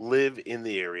you live in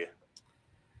the area.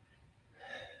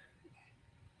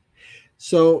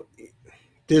 So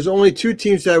there's only two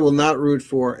teams that I will not root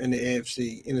for in the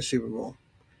AFC in the Super Bowl,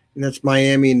 and that's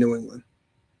Miami and New England.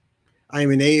 I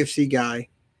am an AFC guy,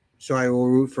 so I will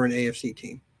root for an AFC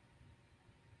team.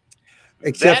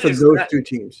 Except for those two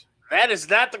teams. That is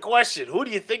not the question. Who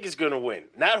do you think is going to win?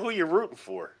 Not who you're rooting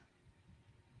for.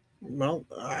 Well,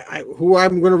 who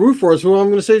I'm going to root for is who I'm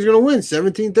going to say is going to win.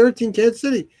 17-13 Kansas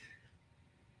City.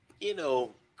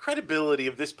 Credibility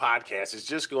of this podcast is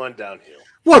just going downhill.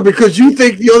 What, because you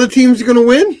think the other team's going to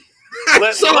win?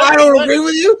 I don't agree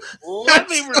with you?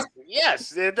 Yes,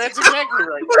 that's exactly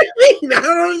right. What do you mean? I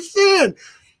don't understand.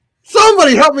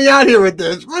 Somebody help me out here with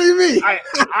this. What do you mean?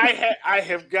 I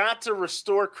have got to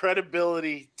restore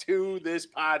credibility to this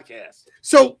podcast.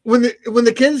 So when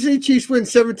the Kansas City Chiefs win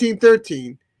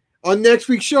 17-13, on next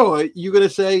week's show, you're going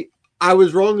to say, I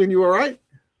was wrong and you were right?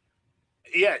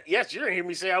 Yeah, yes, you're going to hear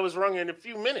me say I was wrong in a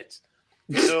few minutes.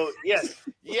 So, yes,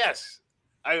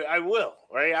 I will,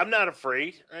 right? I'm not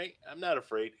afraid, right? I'm not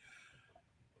afraid.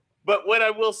 But what I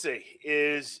will say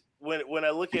is when I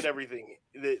look at everything,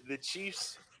 the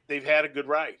Chiefs, they've had a good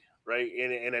ride, right?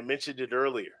 And I mentioned it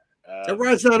earlier. That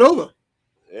ride's not over.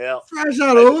 Yeah. The ride's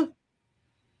not over.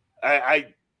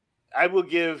 I will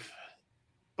give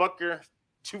Butker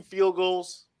 2 field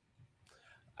goals.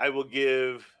 I will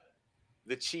give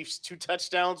the Chiefs 2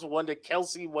 touchdowns, one to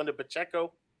Kelsey, one to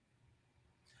Pacheco.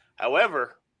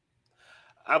 However,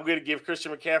 I'm going to give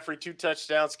Christian McCaffrey 2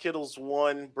 touchdowns, Kittle's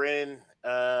 1, Brandon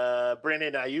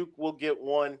Ayuk will get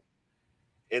 1,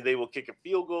 and they will kick a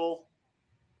field goal.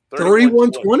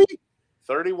 31-20?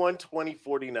 31-20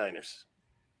 49ers.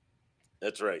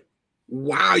 That's right.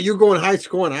 Wow, you're going high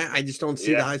scoring. I just don't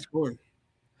see the high scoring.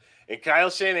 And Kyle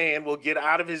Shanahan will get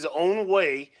out of his own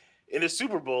way in a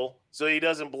Super Bowl so he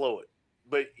doesn't blow it.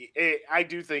 But I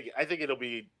think it'll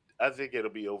be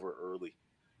over early.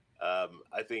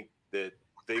 I think that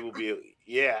they will be.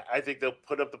 Yeah, I think they'll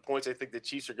put up the points. I think the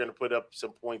Chiefs are going to put up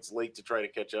some points late to try to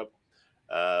catch up.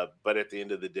 But at the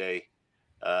end of the day,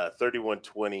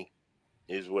 31-20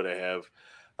 is what I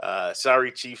have.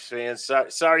 Sorry, Chiefs fans.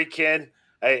 Sorry, Ken.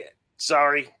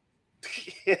 Sorry.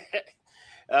 They're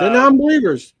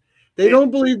non-believers. They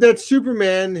don't believe that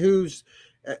Superman, who's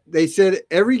they said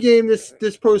every game this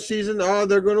postseason,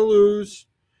 they're going to lose.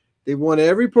 They won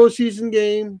every postseason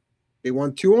game. They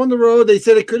won 2 on the road. They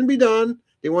said it couldn't be done.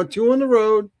 They won 2 on the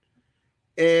road.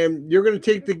 And you're going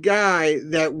to take the guy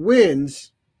that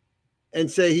wins and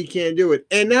say he can't do it.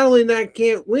 And not only that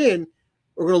can't win,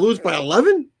 we're going to lose by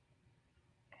 11?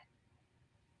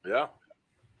 Yeah.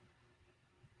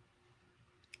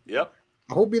 Yep.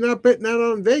 I hope you're not betting out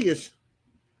on Vegas.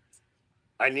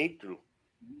 I need to.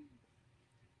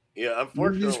 Yeah,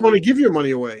 unfortunately, you just want to give your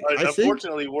money away.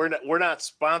 Unfortunately, we're not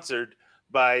sponsored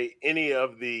by any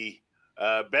of the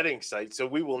betting sites, so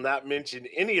we will not mention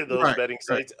any of those betting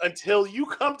sites until you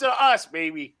come to us,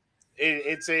 baby,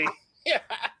 and say, yeah.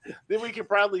 Then we can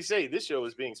proudly say this show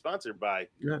is being sponsored by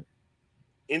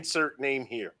insert name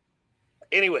here.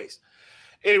 Anyways,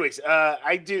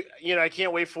 I do. I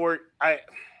can't wait for it.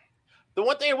 The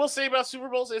one thing I will say about Super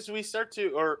Bowls is we start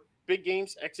to, or big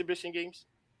games, exhibition games.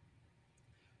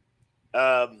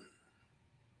 I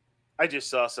just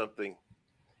saw something,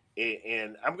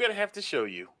 and I'm going to have to show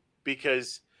you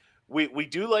because we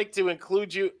do like to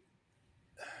include you.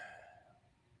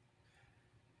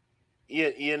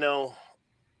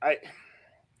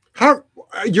 How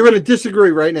you're going to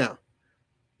disagree right now?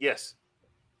 Yes.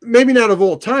 Maybe not of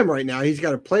all time right now. He's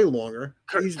got to play longer.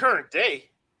 Current day.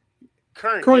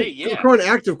 Current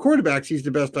active quarterbacks, he's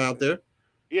the best out there.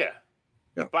 Yeah.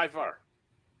 By far.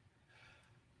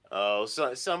 Oh,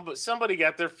 somebody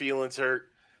got their feelings hurt.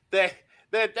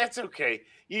 That's okay.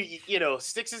 You know,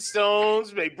 sticks and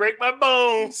stones may break my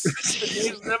bones.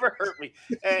 It's never hurt me.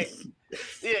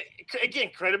 Again,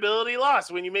 credibility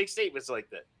lost when you make statements like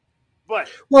that. But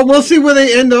we'll see where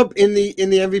they end up in the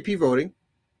MVP voting.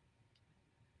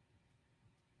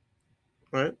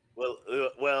 All right.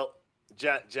 Well,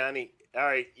 Johnny. All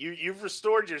right, you've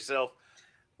restored yourself.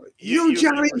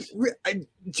 Johnny.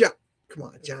 Come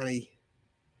on, Johnny.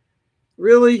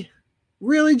 Really,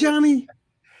 Johnny?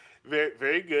 Very,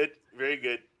 very good. Very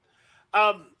good.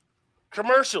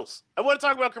 Commercials. I want to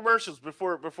talk about commercials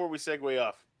before we segue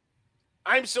off.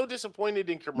 I'm so disappointed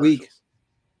in commercials.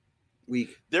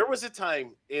 Weak. There was a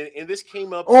time, and this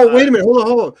came up. Oh, wait a minute.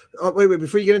 Hold on. Wait.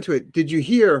 Before you get into it, did you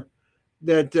hear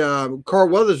that Carl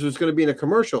Weathers was going to be in a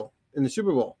commercial in the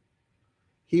Super Bowl?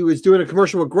 He was doing a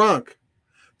commercial with Gronk.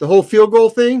 The whole field goal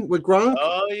thing with Gronk.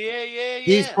 Oh yeah.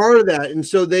 He's part of that, and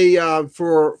so they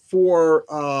for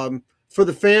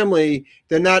the family,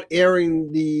 they're not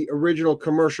airing the original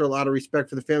commercial out of respect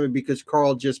for the family because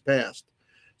Carl just passed.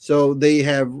 So they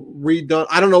have redone.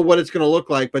 I don't know what it's going to look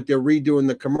like, but they're redoing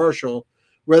the commercial.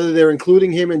 Whether they're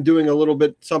including him and doing a little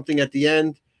bit something at the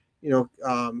end,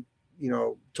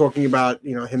 talking about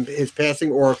his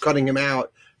passing or cutting him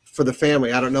out for the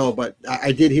family. I don't know, but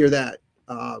I did hear that.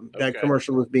 That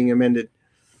commercial was being amended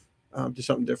to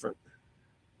something different.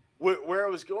 Where I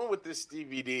was going with this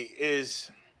DVD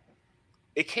is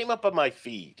it came up on my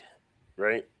feed,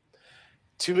 right?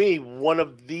 To me, one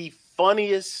of the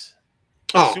funniest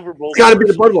Super Bowl. It's got to be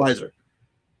the Budweiser.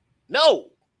 No.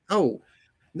 Oh,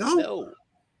 no.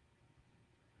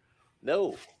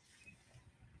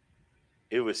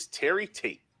 It was Terry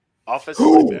Tate, offensive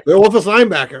linebacker. The offensive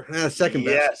linebacker. Second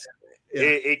best. Yes. Yeah.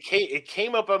 It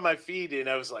came up on my feed, and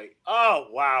I was like, oh,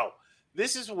 wow.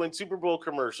 This is when Super Bowl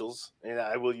commercials, and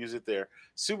I will use it there,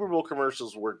 Super Bowl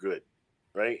commercials were good,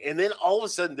 right? And then all of a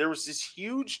sudden, there was this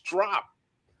huge drop,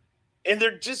 and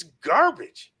they're just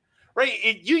garbage, right?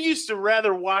 You used to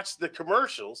rather watch the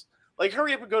commercials, like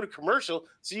hurry up and go to commercial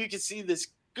so you could see this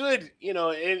good,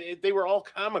 and they were all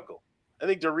comical. I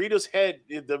think Doritos had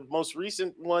the most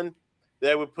recent one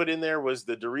that I would put in there was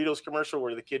the Doritos commercial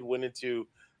where the kid went into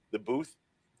the booth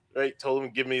right? Told him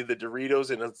to give me the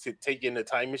Doritos and to take in the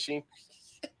time machine.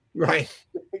 Right.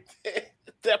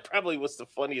 That probably was the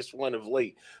funniest one of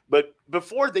late. But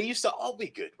before, they used to all be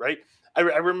good, right? I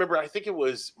remember, I think it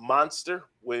was Monster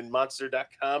when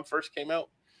Monster.com first came out,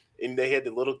 and they had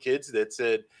the little kids that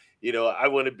said, I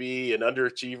want to be an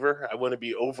underachiever. I want to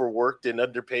be overworked and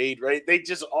underpaid, right? They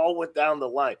just all went down the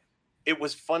line. It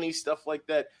was funny stuff like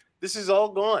that. This is all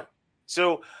gone.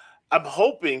 So I'm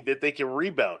hoping that they can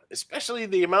rebound, especially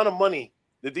the amount of money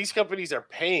that these companies are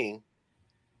paying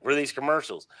for these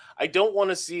commercials. I don't want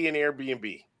to see an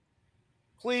Airbnb.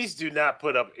 Please do not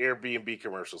put up Airbnb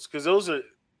commercials because those are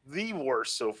the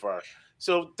worst so far.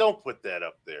 So don't put that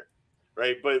up there,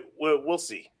 right? But we'll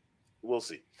see. We'll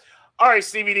see. All right,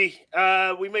 Stevie D.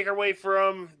 We make our way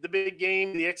from the big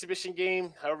game, the exhibition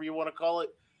game, however you want to call it.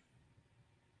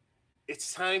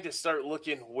 It's time to start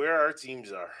looking where our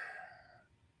teams are.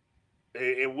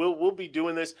 And we'll be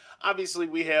doing this. Obviously,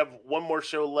 we have one more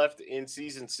show left in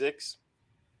season 6.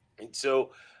 And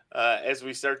so as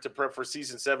we start to prep for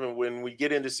season 7, when we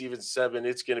get into season 7,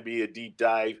 it's going to be a deep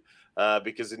dive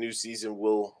because the new season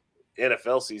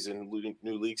NFL season,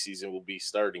 new league season will be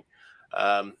starting.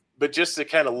 But just to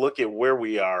kind of look at where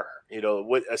we are,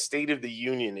 what a state of the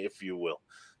union, if you will.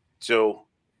 So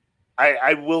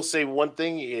I will say one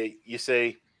thing. You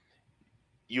say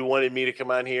you wanted me to come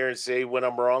on here and say when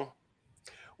I'm wrong.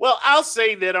 Well, I'll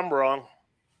say that I'm wrong.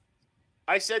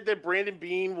 I said that Brandon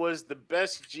Beane was the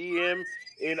best GM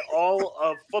in all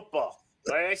of football.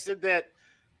 Right? I said that,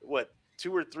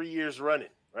 2 or 3 years running,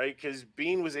 right? Because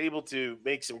Beane was able to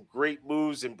make some great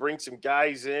moves and bring some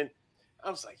guys in. I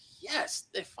was like, yes,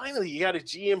 finally you got a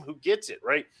GM who gets it,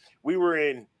 right? We were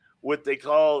in what they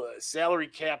call salary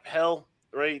cap hell,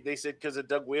 right? They said because of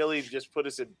Doug Whaley just put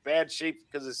us in bad shape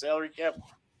because of salary cap.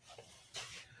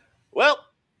 Well,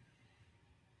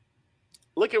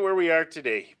 look at where we are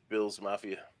today, Bills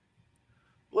Mafia.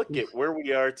 Look at where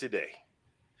we are today.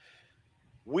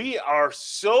 We are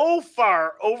so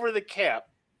far over the cap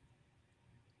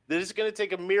that it's going to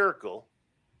take a miracle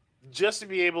just to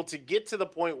be able to get to the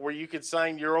point where you can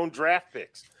sign your own draft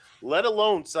picks, let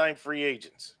alone sign free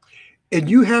agents. And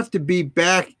you have to be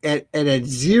back at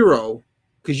zero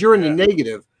because you're in the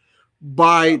negative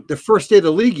by the first day of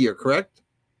the league year, correct?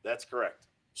 That's correct.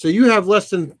 So you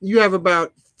have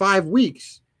about 5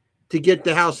 weeks to get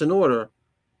the house in order.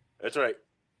 That's right.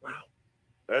 Wow.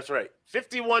 That's right.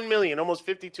 51 million, almost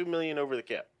 52 million over the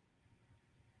cap.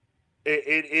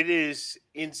 It is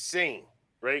insane,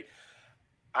 right?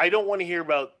 I don't want to hear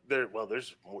about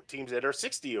there's more teams that are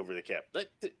 60 over the cap.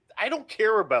 I don't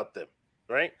care about them,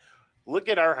 right? Look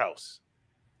at our house.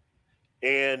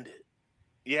 And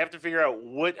you have to figure out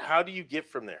how do you get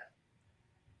from there?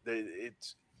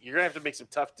 You're going to have to make some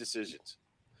tough decisions.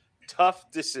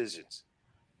 Tough decisions.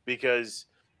 Because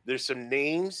there's some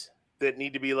names that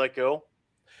need to be let go.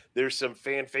 There's some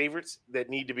fan favorites that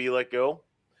need to be let go.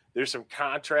 There's some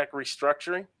contract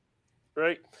restructuring,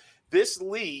 right? This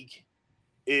league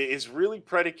is really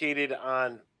predicated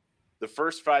on the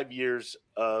first 5 years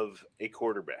of a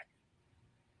quarterback.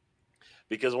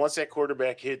 Because once that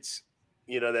quarterback hits,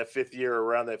 that fifth year,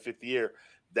 around that fifth year,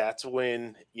 that's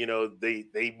when,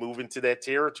 they move into that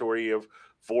territory of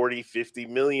 40, 50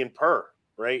 million per,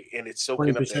 right? And it's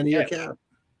soaking up 20% that of your cap. cap.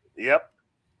 Yep.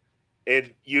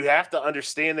 And you have to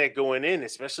understand that going in,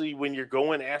 especially when you're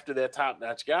going after that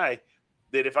top-notch guy,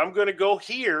 that if I'm going to go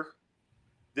here,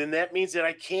 then that means that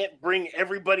I can't bring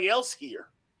everybody else here,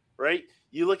 right?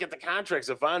 You look at the contracts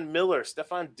of Von Miller,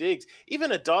 Stephon Diggs,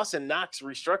 even a Dawson Knox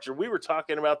restructure. We were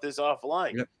talking about this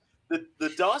offline. Yep. The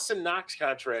Dawson Knox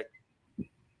contract,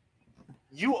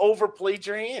 you overplayed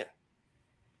your hand,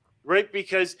 right?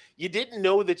 Because you didn't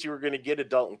know that you were going to get a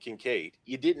Dalton Kincaid.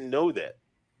 You didn't know that.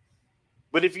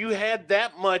 But if you had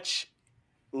that much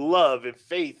love and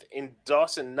faith in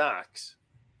Dawson Knox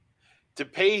to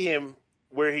pay him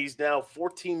where he's now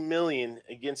 $14 million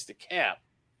against the cap,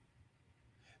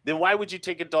 then why would you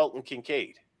take a Dalton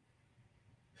Kincaid?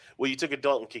 Well, you took a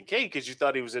Dalton Kincaid because you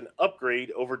thought he was an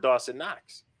upgrade over Dawson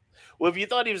Knox. Well, if you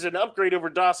thought he was an upgrade over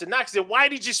Dawson Knox, then why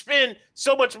did you spend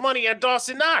so much money on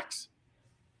Dawson Knox?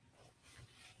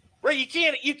 Right?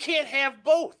 You can't have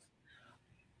both.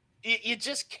 You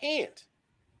just can't.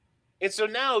 And so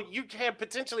now you can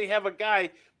potentially have a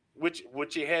guy, which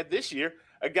you had this year,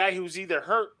 a guy who's either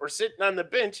hurt or sitting on the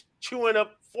bench chewing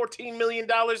up $14 million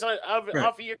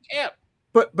off of your cap.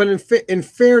 But in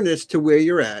fairness to where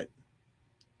you're at,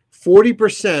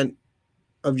 40%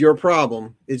 of your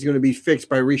problem is going to be fixed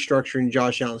by restructuring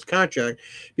Josh Allen's contract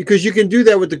because you can do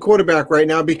that with the quarterback right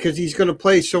now because he's going to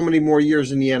play so many more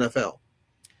years in the NFL.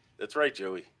 That's right,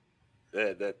 Joey.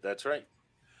 That's right.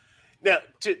 Now,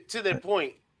 to that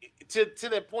point, to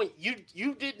that point,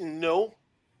 you didn't know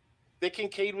that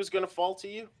Kincaid was going to fall to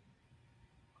you,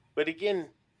 but again,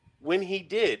 when he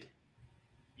did,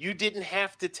 you didn't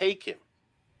have to take him,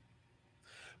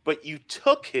 but you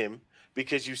took him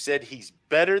because you said he's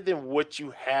better than what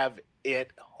you have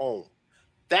at home.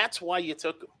 That's why you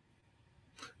took him.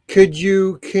 Can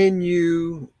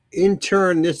you in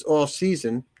turn this off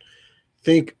season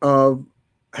think of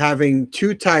having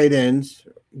two tight ends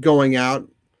going out,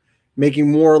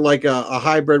 making more like a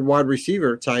hybrid wide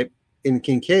receiver type in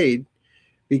Kincaid,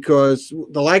 because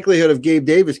the likelihood of Gabe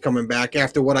Davis coming back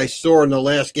after what I saw in the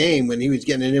last game when he was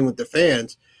getting it in with the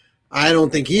fans, I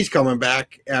don't think he's coming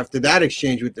back after that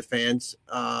exchange with the fans,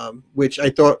 which I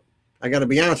thought, I got to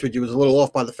be honest with you, was a little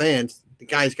off by the fans. The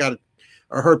guy's got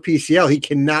a hurt PCL. He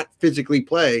cannot physically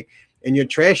play, and you're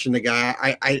trashing the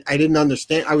guy. I didn't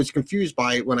understand. I was confused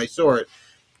by it when I saw it,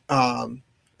 um,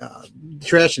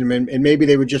 trashing him, and maybe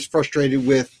they were just frustrated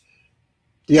with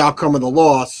the outcome of the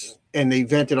loss, and they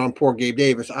vented on poor Gabe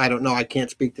Davis. I don't know. I can't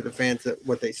speak to the fans that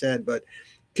what they said, but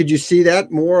could you see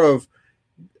that more of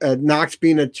Knox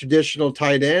being a traditional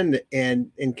tight end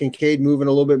and Kincaid moving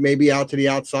a little bit maybe out to the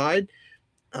outside,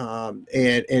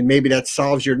 and maybe that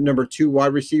solves your number two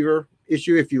wide receiver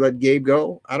issue if you let Gabe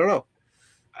go? I don't know.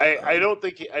 I don't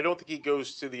think he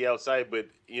goes to the outside, but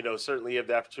certainly you have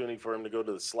the opportunity for him to go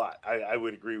to the slot. I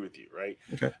would agree with you, right?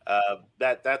 Okay.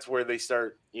 That's where they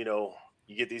start.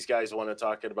 You get these guys want to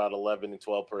talking about 11 and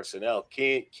 12 personnel.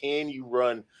 Can you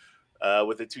run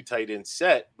with a two tight end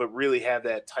set, but really have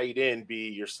that tight end be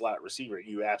your slot receiver?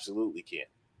 You absolutely can,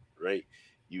 right?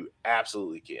 You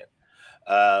absolutely can.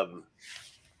 Um,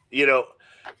 you know,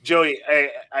 Joey,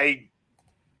 I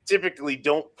typically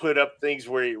don't put up things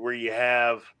where you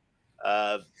have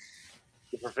uh,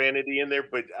 the profanity in there,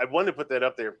 but I wanted to put that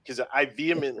up there because I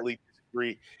vehemently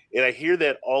disagree, and I hear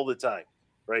that all the time.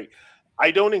 Right?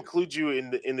 I don't include you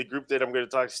in the group that I'm going to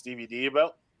talk to Stevie D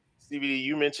about. Stevie D,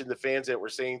 you mentioned the fans that were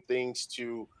saying things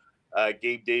to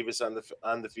Gabe Davis on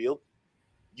the field.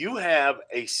 You have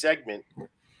a segment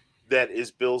that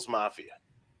is Bills Mafia,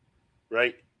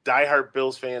 right? Diehard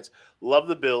Bills fans love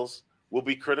the Bills, will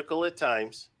be critical at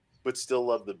times, but still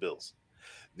love the Bills.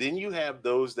 Then you have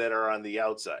those that are on the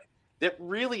outside that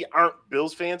really aren't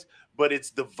Bills fans, but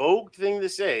it's the vogue thing to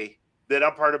say that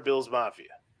I'm part of Bills Mafia,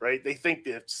 right? They think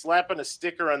that slapping a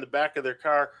sticker on the back of their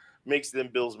car makes them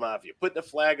Bills Mafia. Putting a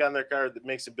flag on their car that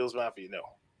makes them Bills Mafia. No,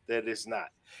 that is not.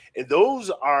 And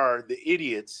those are the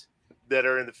idiots that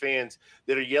are in the fans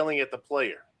that are yelling at the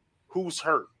player who's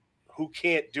hurt, who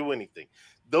can't do anything.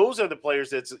 Those are the players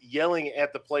that's yelling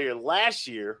at the player last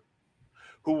year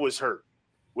who was hurt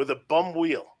with a bum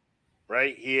wheel,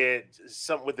 right? He had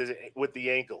something with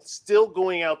the ankle, still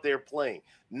going out there playing,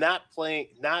 not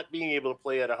being able to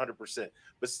play at 100%,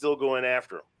 but still going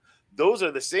after him. Those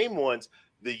are the same ones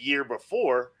the year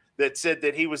before that said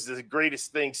that he was the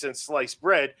greatest thing since sliced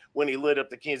bread when he lit up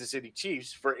the Kansas City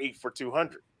Chiefs for 8 for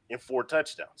 200 and 4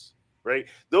 touchdowns, right?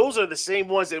 Those are the same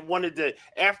ones that wanted to,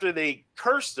 after they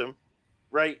cursed him,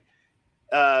 right,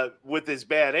 with his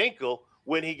bad ankle,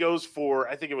 when he goes for,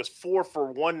 I think it was 4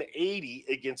 for 180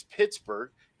 against Pittsburgh,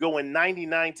 going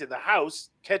 99 to the house,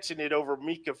 catching it over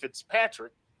Mika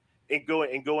Fitzpatrick and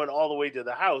going all the way to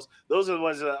the house. Those are the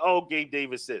ones that, oh, Gabe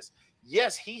Davis this.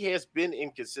 Yes, he has been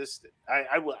inconsistent.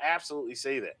 I will absolutely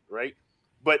say that, right?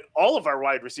 But all of our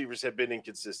wide receivers have been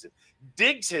inconsistent.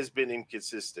 Diggs has been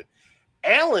inconsistent.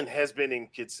 Allen has been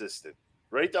inconsistent,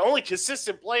 right? The only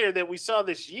consistent player that we saw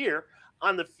this year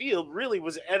on the field really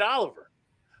was Ed Oliver.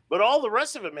 But all the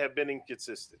rest of them have been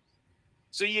inconsistent.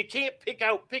 So you can't pick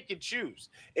and choose.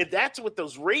 And that's what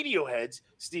those radio heads,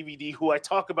 Stevie D, who I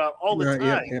talk about all the Right.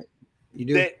 Yeah. time, Yeah. You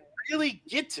do. that really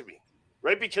get to me,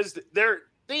 right? Because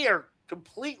they are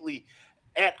completely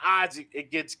at odds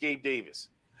against Gabe Davis.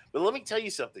 But let me tell you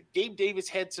something. Gabe Davis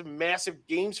had some massive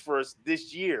games for us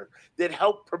this year that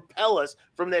helped propel us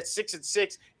from that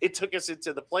 6-6. It took us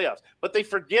into the playoffs. But they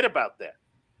forget about that.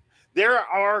 There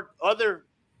are other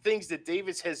things that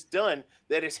Davis has done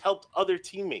that has helped other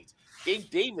teammates. Gabe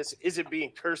Davis isn't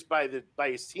being cursed by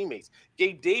his teammates.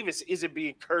 Gabe Davis isn't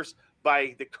being cursed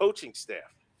by the coaching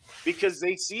staff because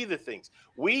they see the things.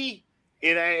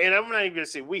 And I'm not even going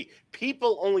to say we.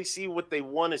 People only see what they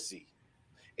want to see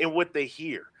and what they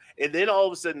hear. And then all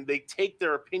of a sudden they take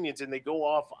their opinions and they go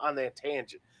off on that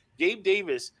tangent. Gabe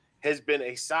Davis has been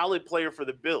a solid player for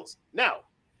the Bills. Now,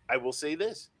 I will say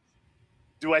this.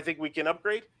 Do I think we can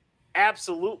upgrade?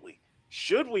 Absolutely.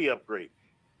 Should we upgrade?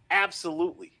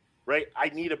 Absolutely. Right? I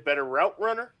need a better route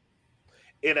runner,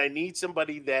 and I need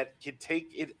somebody that can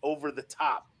take it over the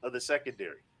top of the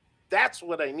secondary. That's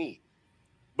what I need.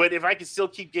 But if I could still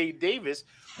keep Gabe Davis,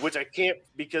 which I can't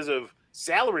because of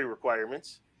salary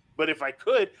requirements, but if I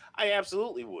could, I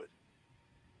absolutely would.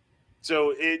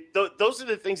 So those are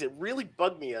the things that really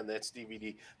bug me on that Stevie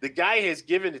D. The guy has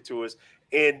given it to us,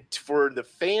 and for the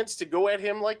fans to go at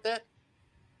him like that,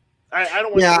 I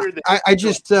don't want to Yeah, hear that.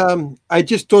 I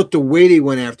just thought the weight he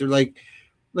went after, like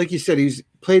you said, he's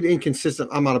played inconsistent.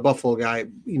 I'm not a Buffalo guy,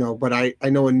 but I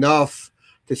know enough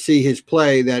to see his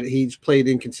play that he's played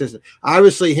inconsistent.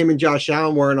 Obviously, him and Josh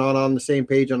Allen weren't on the same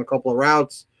page on a couple of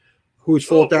routes. Whose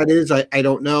fault that is, I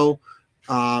don't know.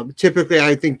 Typically,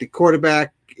 I think the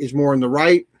quarterback is more on the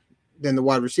right than the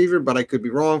wide receiver, but I could be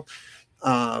wrong.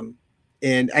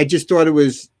 And I just thought it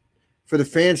was for the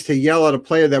fans to yell at a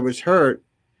player that was hurt.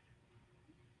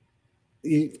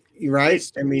 You're right.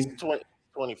 He's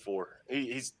 24.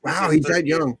 He's that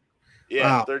young. Yeah,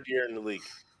 wow. Third year in the league.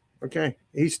 Okay,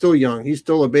 he's still young. He's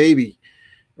still a baby,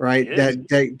 right?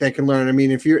 That can learn. I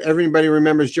mean, if everybody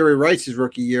remembers Jerry Rice's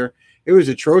rookie year, it was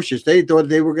atrocious. They thought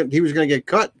he was going to get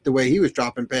cut the way he was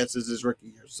dropping passes his rookie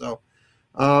year. So,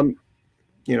 I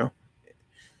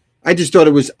just thought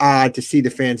it was odd to see the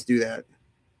fans do that.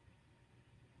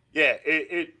 Yeah,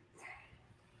 I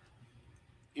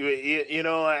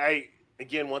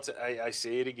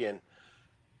say it again,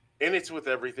 and it's with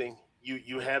everything.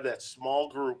 You have that small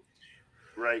group,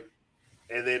 right?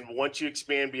 And then once you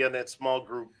expand beyond that small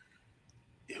group,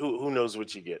 who knows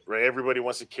what you get, right? Everybody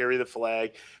wants to carry the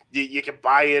flag. You can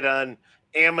buy it on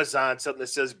Amazon, something that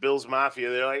says Bills Mafia.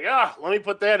 They're like, let me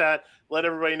put that on. Let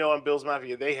everybody know I'm Bills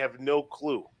Mafia. They have no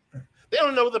clue. They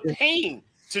don't know the pain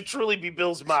to truly be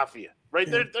Bills Mafia, right?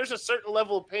 Yeah. There's a certain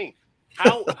level of pain.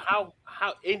 How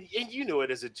and you know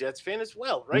it as a Jets fan as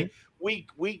well, right? Mm-hmm.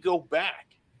 We go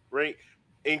back, right?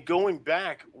 And going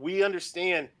back, we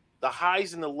understand the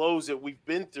highs and the lows that we've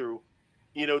been through,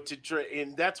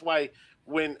 and that's why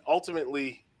when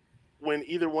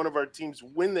either one of our teams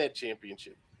win that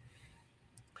championship,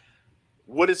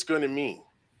 what it's going to mean,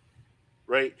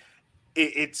 right?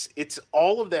 It's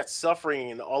all of that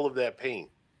suffering and all of that pain,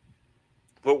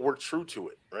 but we're true to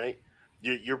it, right?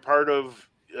 You're part of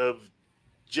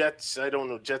Jets. I don't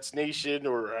know, Jets Nation,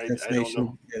 or I don't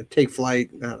know. Yeah, take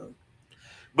flight.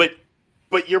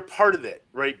 But you're part of that,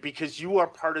 right? Because you are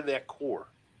part of that core,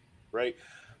 right?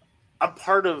 I'm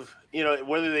part of,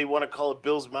 whether they want to call it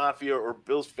Bills Mafia or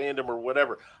Bills fandom or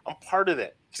whatever, I'm part of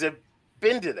that because I've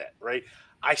been to that, right?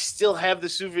 I still have the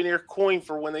souvenir coin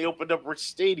for when they opened up Rich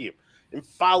Stadium and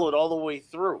followed all the way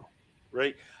through,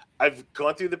 right? I've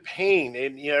gone through the pain,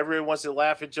 and, everyone wants to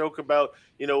laugh and joke about,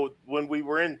 when we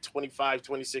were in 25,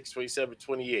 26, 27,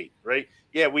 28, right?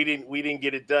 Yeah, we didn't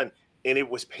get it done, and it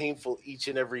was painful each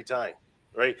and every time.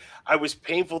 Right, I was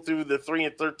painful through the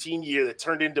 3-13 year that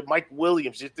turned into Mike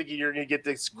Williams. You're thinking you're going to get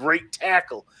this great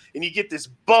tackle, and you get this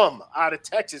bum out of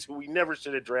Texas who we never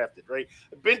should have drafted. Right,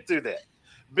 I've been through that.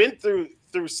 Been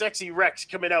through Sexy Rex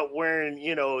coming out wearing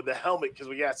the helmet because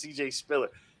we got CJ Spiller.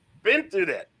 Been through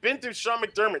that. Been through Sean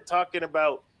McDermott talking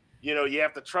about you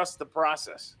have to trust the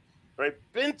process. Right,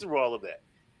 been through all of that.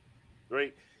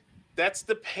 Right, that's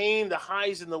the pain, the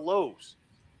highs and the lows.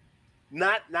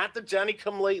 Not the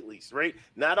Johnny-come-latelys, right?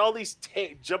 Not all these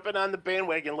jumping on the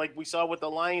bandwagon like we saw with the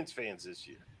Lions fans this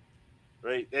year,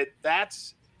 right?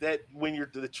 That's when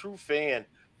you're the true fan,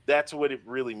 that's what it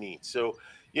really means. So,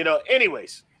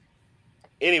 anyways,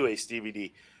 Stevie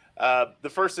D, the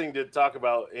first thing to talk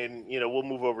about, and, we'll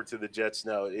move over to the Jets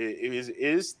now,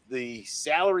 is the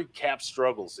salary cap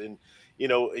struggles. And,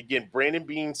 again, Brandon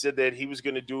Beane said that he was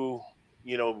going to do,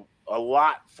 a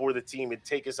lot for the team and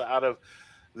take us out of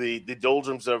the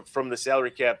doldrums from the salary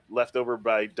cap left over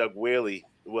by Doug Whaley.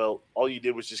 Well, all you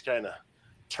did was just kind of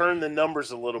turn the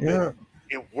numbers a little bit,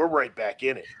 and we're right back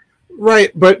in it. Right,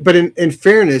 but in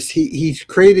fairness, he's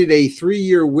created a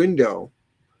 3-year window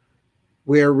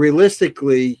where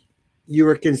realistically you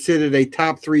were considered a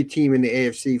top 3 team in the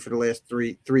AFC for the last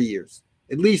three years,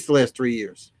 at least the last 3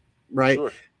 years, right?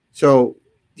 Sure. So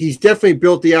he's definitely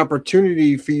built the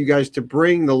opportunity for you guys to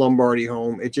bring the Lombardi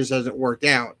home. It just hasn't worked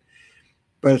out.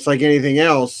 But it's like anything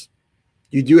else,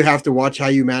 you do have to watch how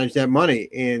you manage that money.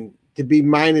 And to be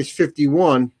minus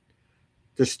 51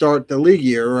 to start the league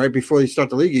year, right before you start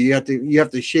the league year, you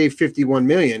have to shave 51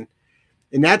 million.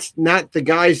 And that's not the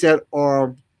guys that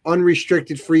are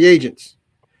unrestricted free agents.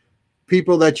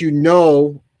 People that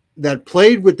that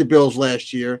played with the Bills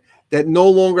last year that no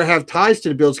longer have ties to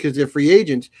the Bills because they're free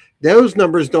agents. Those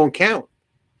numbers don't count.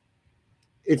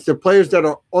 It's the players that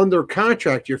are under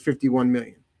contract, you're 51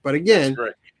 million. But again,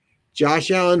 Josh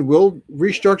Allen will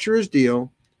restructure his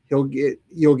deal. You'll get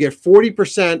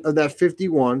 40% of that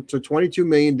 51, so 22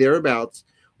 million thereabouts,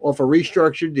 off a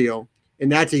restructured deal,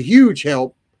 and that's a huge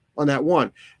help on that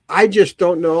one. I just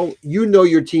don't know. You know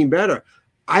your team better.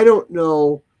 I don't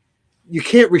know. You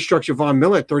can't restructure Von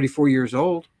Miller at 34 years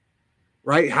old,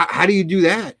 right? How do you do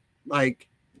that? Like,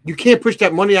 you can't push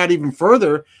that money out even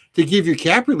further to give you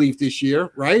cap relief this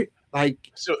year, right? Like,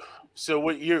 so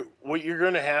what you're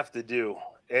going to have to do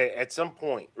at some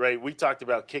point, right? We talked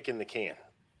about kicking the can,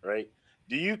 right?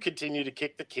 Do you continue to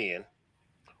kick the can,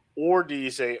 or do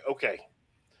you say, okay,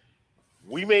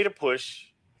 we made a push,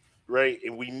 right,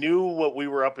 and we knew what we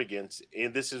were up against,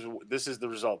 and this is the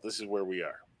result. This is where we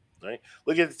are, right?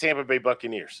 Look at the Tampa Bay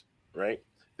Buccaneers, right?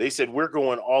 They said we're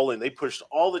going all in. They pushed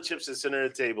all the chips to the center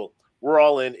of the table. We're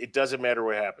all in. It doesn't matter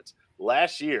what happens.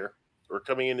 Last year, or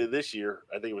coming into this year,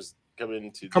 I think it was coming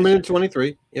into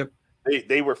 23. Yep.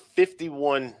 They were 50.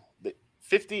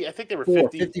 I think they were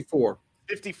 54.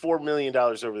 $54 million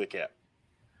over the cap.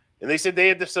 And they said they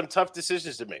had some tough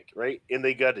decisions to make, right? And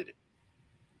they gutted it.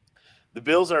 The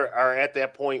Bills are at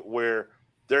that point where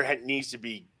there needs to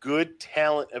be good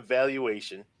talent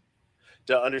evaluation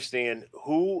to understand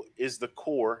who is the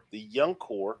core, the young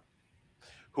core,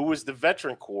 who is the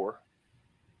veteran core.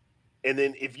 And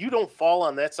then if you don't fall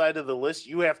on that side of the list,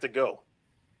 you have to go,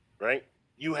 right?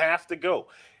 You have to go.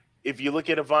 If you look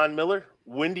at a Von Miller,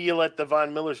 when do you let the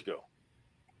Von Millers go?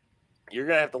 You're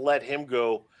going to have to let him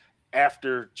go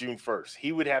after June 1st.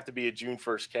 He would have to be a June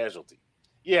 1st casualty.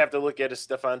 You have to look at a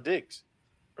Stephon Diggs,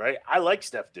 right? I like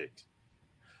Steph Diggs.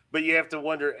 But you have to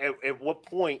wonder at what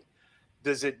point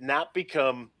does it not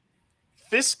become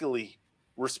fiscally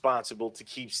responsible to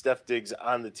keep Steph Diggs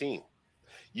on the team?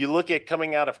 You look at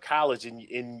coming out of college and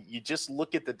you just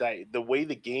look at the way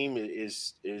the game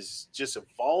is just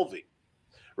evolving,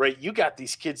 right? You got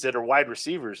these kids that are wide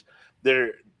receivers.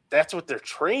 That's what they're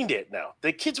trained at now.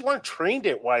 The kids weren't trained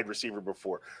at wide receiver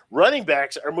before. Running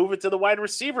backs are moving to the wide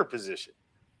receiver position,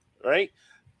 right?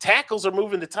 Tackles are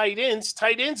moving to tight ends.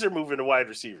 Tight ends are moving to wide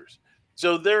receivers.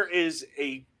 So there is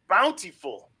a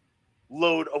bountiful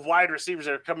load of wide receivers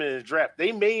that are coming in the draft.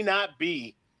 They may not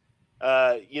be,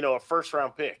 a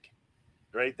first-round pick,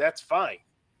 right? That's fine.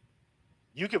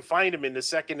 You can find them in the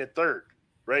second and third,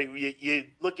 right? You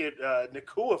look at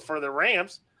Nakua for the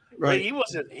Rams, right? He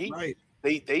wasn't. Right.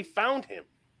 They found him,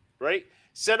 right?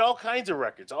 Set all kinds of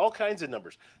records, all kinds of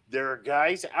numbers. There are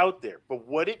guys out there, but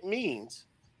what it means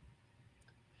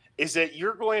is that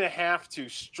you're going to have to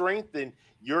strengthen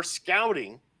your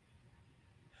scouting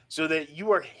so that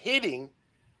you are hitting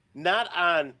not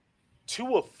on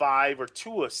 2 of 5 or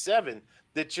 2 of 7,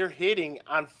 that you're hitting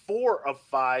on 4 of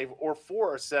 5 or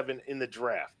 4 of 7 in the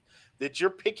draft, that you're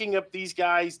picking up these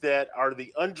guys that are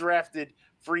the undrafted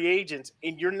free agents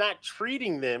and you're not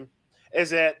treating them as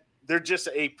that they're just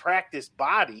a practice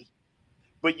body,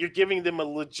 but you're giving them a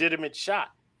legitimate shot,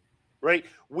 right?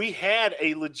 We had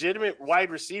a legitimate wide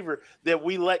receiver that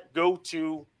we let go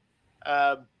to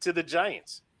the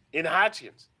Giants in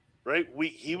Hodgkins, right?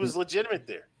 He was legitimate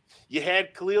there. You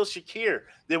had Khalil Shakir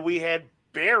that we had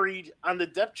buried on the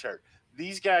depth chart.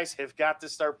 These guys have got to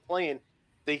start playing.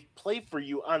 They play for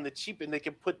you on the cheap, and they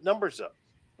can put numbers up,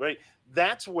 right?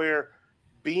 That's where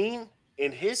Bean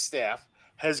and his staff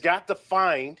has got to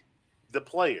find the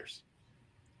players.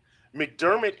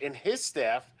 McDermott and his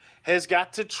staff has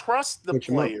got to trust the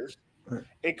players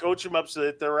and coach them up so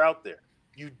that they're out there.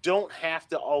 You don't have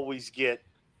to always get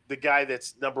the guy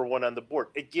that's number one on the board.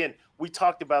 Again, we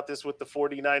talked about this with the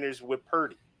 49ers with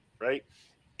Purdy, right?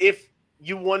 If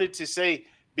you wanted to say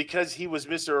because he was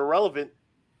Mr. Irrelevant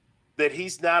that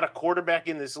he's not a quarterback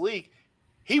in this league,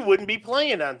 he wouldn't be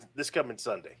playing on this coming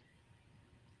Sunday.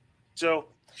 So,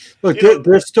 look,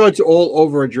 there's studs all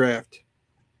over a draft.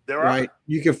 There right? are.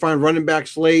 You can find running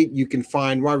backs late. You can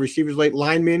find wide receivers late.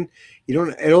 Linemen.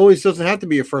 It always doesn't have to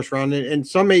be a first round. And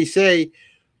some may say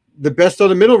the best are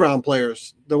the middle round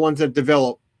players, the ones that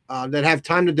develop, that have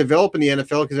time to develop in the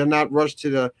NFL because they're not rushed to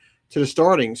the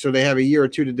starting. So they have a year or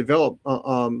two to develop,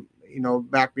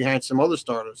 back behind some other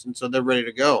starters. And so they're ready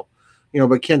to go.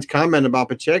 But Ken's comment about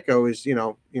Pacheco is,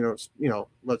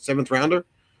 what, 7th rounder?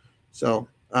 So,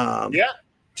 yeah.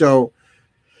 So,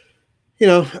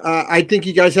 I think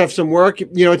you guys have some work.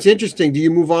 It's interesting. Do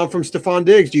you move on from Stephon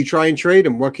Diggs? Do you try and trade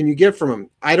him? What can you get from him?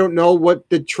 I don't know what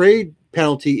the trade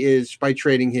penalty is by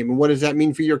trading him. And what does that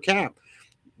mean for your cap?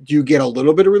 Do you get a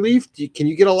little bit of relief? Can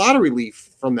you get a lot of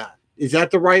relief from that? Is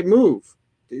that the right move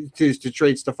to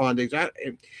trade Stephon Diggs?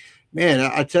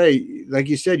 I tell you, like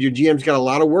you said, your GM's got a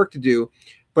lot of work to do.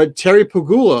 But Terry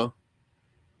Pagula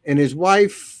and his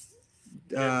wife,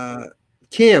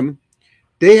 Kim,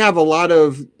 they have a lot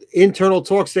of internal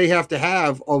talks they have to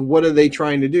have of what are they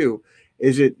trying to do.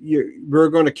 Is it we're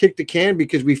going to kick the can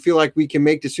because we feel like we can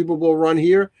make the Super Bowl run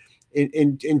here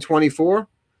in 24?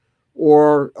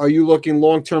 or are you looking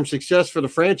long-term success for the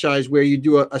franchise where you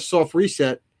do a soft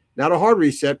reset, not a hard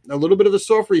reset, a little bit of a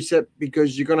soft reset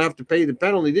because you're going to have to pay the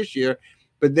penalty this year,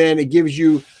 but then it gives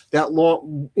you that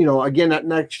long, again, that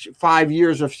next 5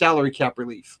 years of salary cap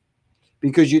relief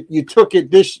because you took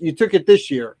it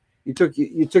this year. You took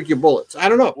your bullets. I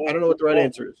don't know. I don't know what the right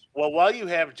answer is. Well, while you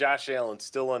have Josh Allen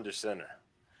still under center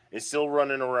and still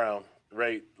running around,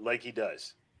 right, like he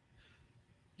does,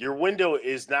 your window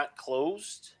is not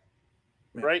closed,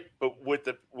 right? But with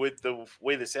the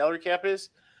way the salary cap is,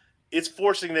 it's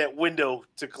forcing that window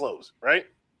to close, right?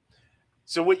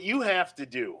 So what you have to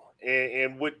do,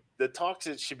 and what the talks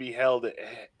that should be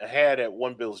had at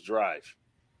One Bills Drive,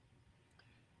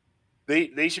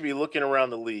 they should be looking around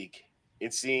the league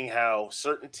and seeing how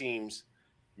certain teams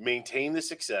maintain the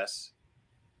success,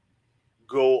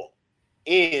 go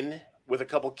in with a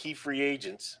couple key free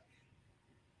agents,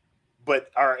 but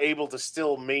are able to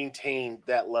still maintain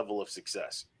that level of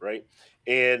success, right?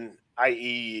 And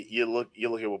i.e., you look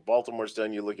at what Baltimore's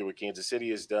done, you look at what Kansas City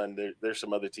has done. There's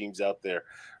some other teams out there,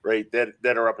 right, that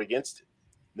are up against it.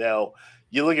 Now,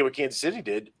 you look at what Kansas City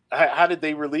did. How did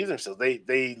they relieve themselves?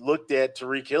 They looked at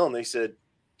Tyreek Hill and they said,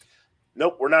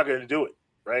 "Nope, we're not going to do it."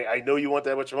 Right? I know you want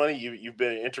that much money. You've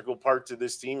been an integral part to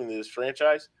this team and this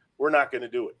franchise. We're not going to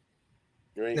do it.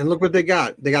 Right? And look what they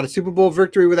got. They got a Super Bowl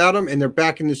victory without him, and they're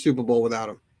back in the Super Bowl without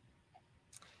him.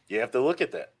 You have to look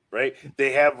at that, right?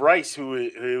 They have Rice, who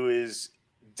is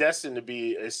destined to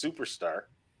be a superstar,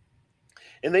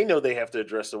 and they know they have to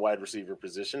address the wide receiver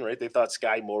position, right? They thought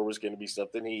Sky Moore was going to be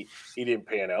something. He didn't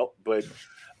pan out, but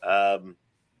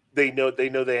they know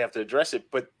they have to address it,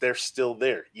 but they're still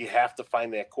there. You have to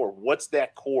find that core. What's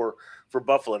that core for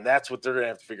Buffalo? And that's what they're going to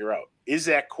have to figure out. Is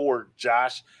that core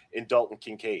Josh and Dalton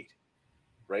Kincaid,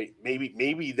 right? Maybe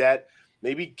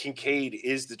Kincaid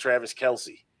is the Travis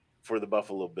Kelce for the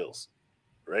Buffalo Bills,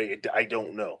 right? I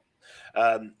don't know.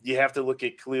 You have to look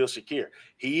at Khalil Shakir.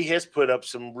 He has put up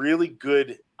some really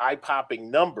good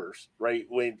eye-popping numbers, right,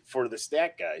 for the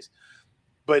stat guys,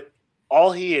 but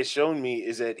all he has shown me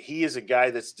is that he is a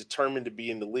guy that's determined to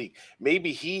be in the league.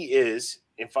 Maybe he is,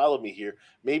 and follow me here,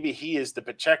 maybe he is the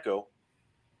Pacheco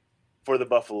for the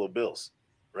Buffalo Bills,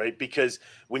 right? Because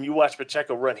when you watch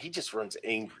Pacheco run, he just runs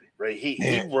angry, right?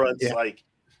 He runs like,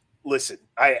 listen,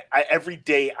 I every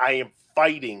day I am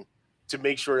fighting to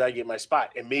make sure I get my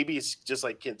spot. And maybe it's just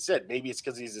like Kent said, maybe it's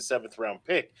because he's a 7th round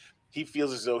pick. He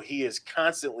feels as though he is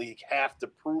constantly have to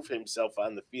prove himself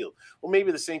on the field. Well,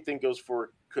 maybe the same thing goes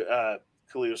for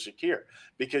Khalil Shakir,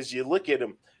 because you look at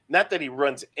him, not that he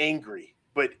runs angry,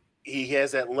 but he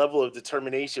has that level of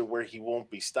determination where he won't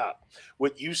be stopped.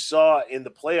 What you saw in the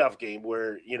playoff game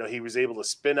where, he was able to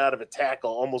spin out of a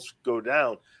tackle, almost go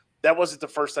down, that wasn't the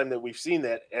first time that we've seen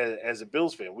that as a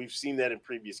Bills fan. We've seen that in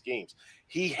previous games.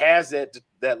 He has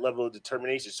that level of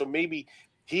determination. So maybe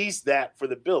he's that for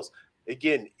the Bills.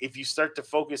 Again, if you start to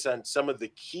focus on some of the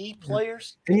key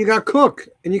players. And you got Cook.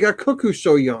 Who's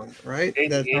so young, right?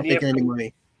 That's not taking any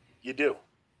money. You do.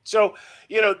 So,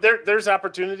 there's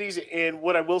opportunities. And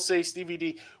what I will say, Stevie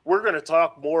D, we're going to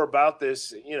talk more about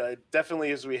this,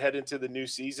 definitely as we head into the new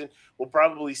season. We'll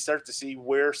probably start to see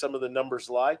where some of the numbers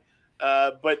lie.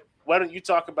 But why don't you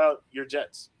talk about your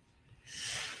Jets?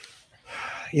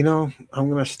 I'm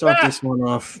going to start this one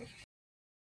off.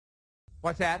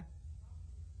 What's that?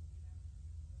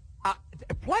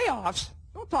 Playoffs?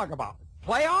 Don't talk about it.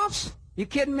 Playoffs? You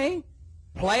kidding me?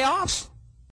 Playoffs?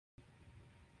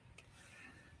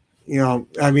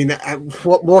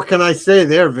 What more can I say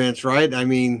there, Vince, right? I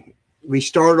mean, we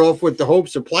started off with the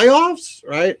hopes of playoffs,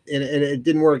 right? And it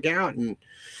didn't work out. And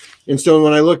so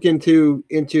when I look into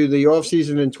the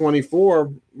offseason in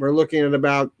 24, we're looking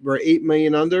at we're 8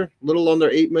 million under, a little under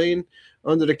 8 million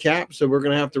under the cap. So we're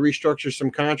going to have to restructure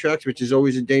some contracts, which is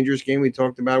always a dangerous game. We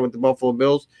talked about it with the Buffalo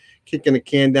Bills, kicking a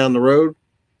can down the road.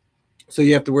 So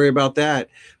you have to worry about that.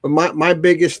 But my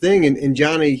biggest thing, and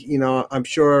Johnny, I'm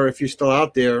sure if you're still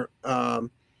out there,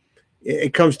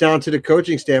 it comes down to the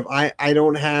coaching staff. I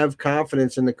don't have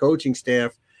confidence in the coaching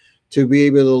staff to be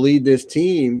able to lead this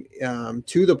team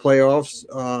to the playoffs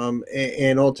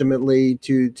and ultimately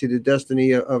to the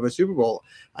destiny of a Super Bowl.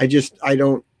 I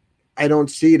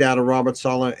don't see it out of Robert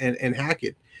Saleh and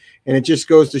Hackett. And it just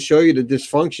goes to show you the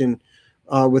dysfunction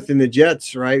within the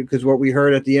Jets, right? Because what we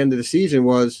heard at the end of the season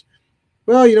was,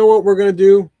 well, you know what we're going to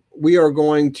do? We're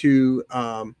going to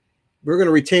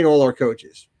retain all our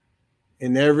coaches.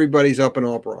 And everybody's up in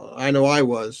uproar. I know I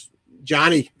was.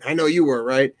 Johnny, I know you were,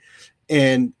 right?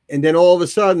 And then all of a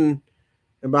sudden,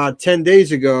 about 10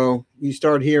 days ago, you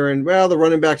start hearing, well, the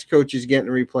running backs coach is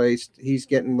getting replaced. He's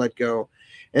getting let go.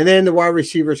 And then the wide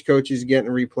receivers coach is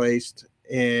getting replaced.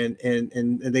 and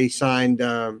they signed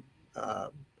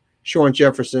Sean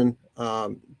Jefferson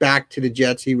back to the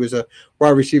Jets. He was a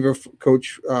wide receiver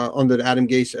coach under the Adam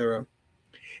Gase era.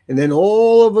 And then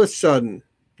all of a sudden,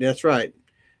 that's right,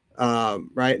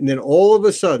 right? And then all of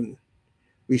a sudden,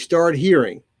 we start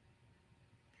hearing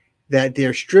that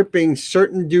they're stripping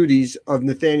certain duties of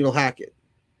Nathaniel Hackett.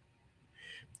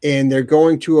 And they're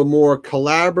going to a more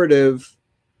collaborative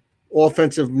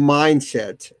offensive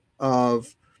mindset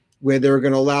of where they're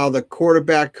going to allow the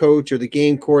quarterback coach or the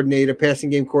game coordinator, passing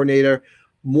game coordinator,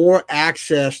 more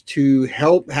access to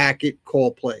help Hackett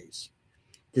call plays.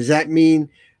 Does that mean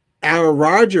Aaron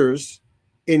Rodgers,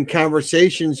 in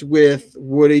conversations with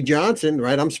Woody Johnson,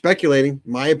 right? I'm speculating,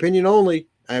 my opinion only.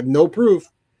 I have no proof.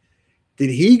 Did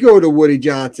he go to Woody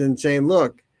Johnson saying,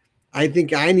 look, I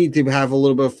think I need to have a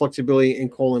little bit of flexibility in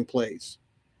calling plays,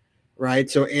 right?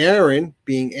 So Aaron,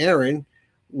 being Aaron,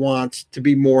 wants to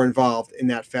be more involved in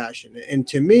that fashion. And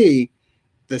to me,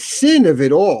 the sin of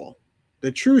it all,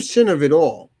 the true sin of it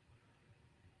all,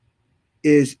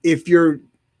 is if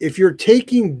you're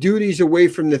taking duties away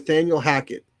from Nathaniel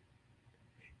Hackett,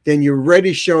 then you're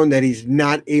already shown that he's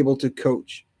not able to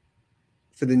coach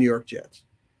for the New York Jets.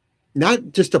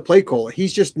 Not just a play caller.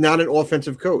 He's just not an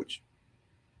offensive coach,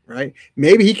 right?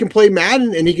 Maybe he can play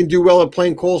Madden and he can do well at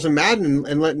playing calls in Madden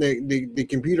and letting the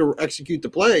computer execute the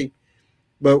play.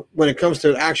 But when it comes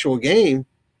to an actual game,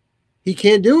 he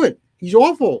can't do it. He's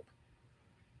awful.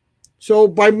 So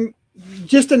by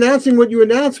just announcing what you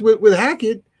announced with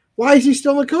Hackett, why is he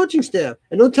still on the coaching staff?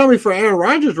 And don't tell me for Aaron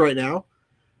Rodgers right now.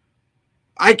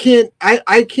 I can't.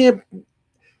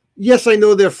 Yes, I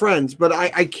know they're friends, but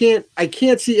I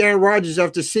can't see Aaron Rodgers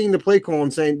after seeing the play call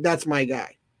and saying that's my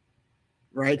guy,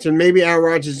 right? So maybe Aaron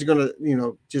Rodgers is going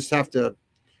to, just have to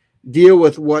deal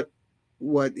with what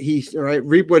he's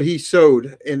reap what he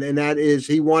sowed, and that is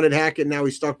he wanted Hackett, now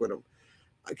he's stuck with him,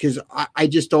 because I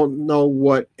just don't know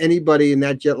what anybody in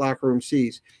that Jet locker room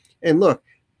sees. And look,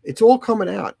 it's all coming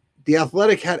out. The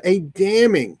Athletic had a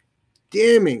damning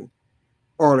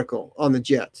article on the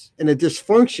Jets and a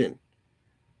dysfunction.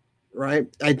 Right,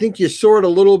 I think you saw it a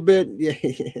little bit. Yeah,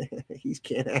 he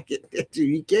can't hack it.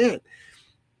 He can't.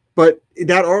 But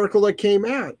that article that came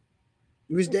out,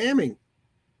 it was damning.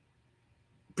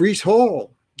 Breece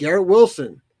Hall, Garrett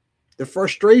Wilson, the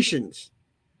frustrations.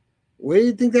 Where do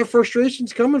you think that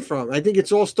frustration's coming from? I think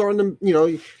it's all starting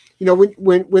to,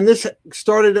 when this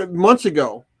started months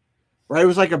ago, right? It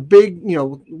was like a big,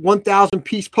 1,000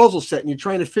 piece puzzle set, and you're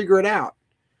trying to figure it out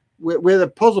where the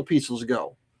puzzle pieces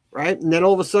go. Right. And then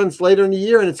all of a sudden it's later in the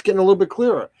year and it's getting a little bit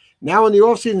clearer. Now in the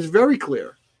offseason it's very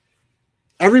clear.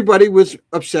 Everybody was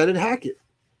upset at Hackett.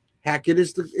 Hackett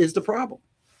is the problem.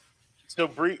 So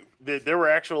there were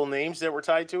actual names that were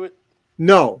tied to it?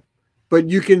 No. But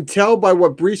you can tell by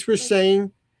what Breece was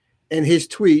saying in his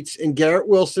tweets, and Garrett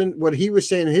Wilson, what he was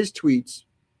saying in his tweets,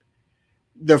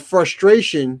 the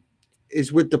frustration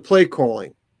is with the play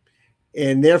calling.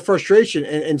 And their frustration.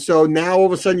 And so now all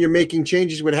of a sudden you're making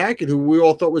changes with Hackett, who we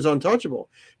all thought was untouchable.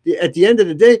 At the end of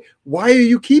the day, why are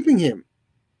you keeping him?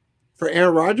 For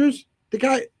Aaron Rodgers? The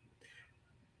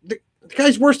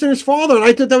guy's worse than his father, and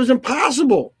I thought that was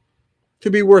impossible to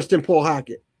be worse than Paul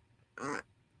Hackett.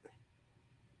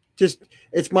 Just,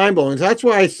 it's mind-blowing. So that's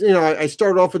why I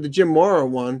started off with the Jim Mora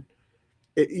one.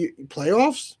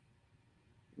 Playoffs?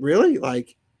 Really?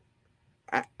 Like,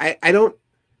 I don't.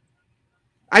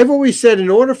 I've always said in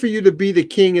order for you to be the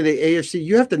king of the AFC,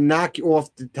 you have to knock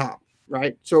off the top,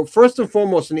 right? So first and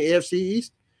foremost in the AFC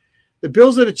East, the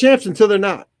Bills are the champs until they're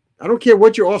not. I don't care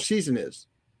what your offseason is.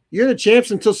 You're the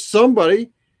champs until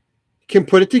somebody can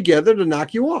put it together to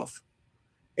knock you off.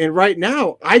 And right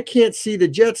now, I can't see the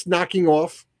Jets knocking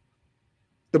off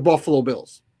the Buffalo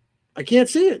Bills. I can't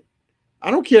see it.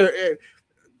 I don't care.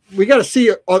 We got to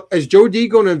see, is Joe D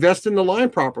going to invest in the line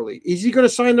properly? Is he going to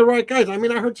sign the right guys? I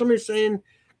mean, I heard somebody saying,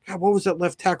 God, what was that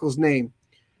left tackle's name?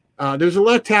 There's a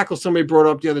left tackle somebody brought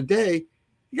up the other day.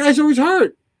 The guy's always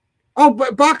hurt. Oh,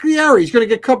 but Bakhtiari, he's going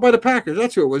to get cut by the Packers.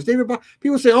 That's who it was.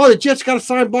 People say, the Jets got to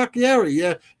sign Bakhtiari.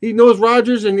 Yeah, he knows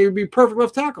Rodgers, and he would be perfect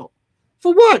left tackle.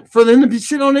 For what? For them to be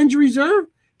sitting on injury reserve?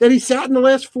 That he sat in the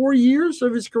last 4 years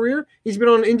of his career? He's been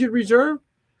on injured reserve?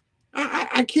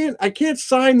 I can't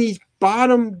sign these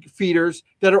bottom feeders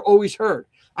that are always hurt.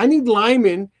 I need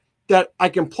linemen that I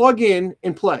can plug in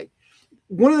and play.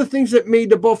 One of the things that made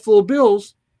the Buffalo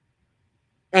Bills,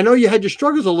 I know you had your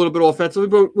struggles a little bit offensively,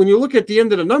 but when you look at the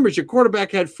end of the numbers, your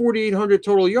quarterback had 4,800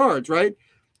 total yards, right?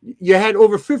 You had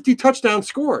over 50 touchdowns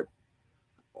scored.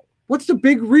 What's the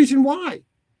big reason why?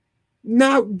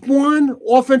 Not one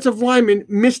offensive lineman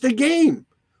missed a game.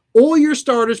 All your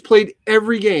starters played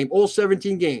every game, all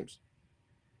 17 games.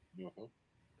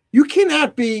 You can't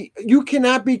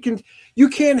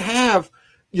have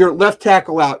your left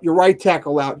tackle out, your right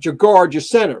tackle out, your guard, your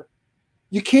center.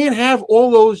 You can't have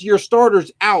all those your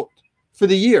starters out for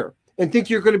the year and think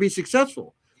you're going to be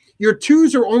successful. Your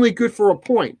twos are only good for a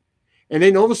point. And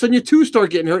then all of a sudden your twos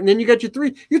start getting hurt, and then you got your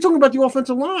three. You're talking about the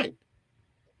offensive line,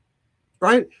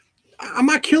 right? I'm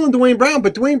not killing Dwayne Brown,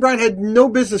 but Dwayne Brown had no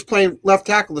business playing left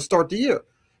tackle to start the year.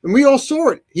 And we all saw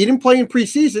it. He didn't play in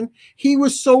preseason. He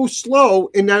was so slow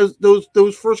in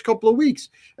those first couple of weeks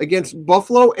against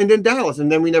Buffalo and then Dallas.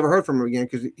 And then we never heard from him again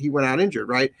because he went out injured,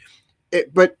 right?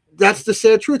 But that's the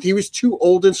sad truth. He was too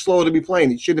old and slow to be playing.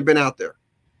 He shouldn't have been out there,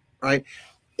 right?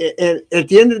 And at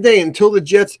the end of the day, until the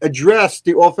Jets address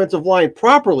the offensive line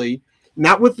properly,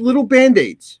 not with little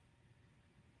Band-Aids,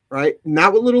 right?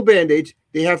 Not with little Band-Aids.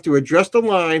 They have to address the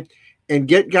line and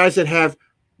get guys that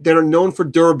are known for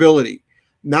durability.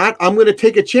 Not, I'm going to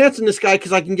take a chance on this guy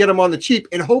because I can get him on the cheap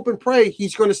and hope and pray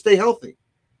he's going to stay healthy.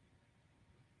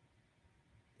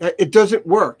 It doesn't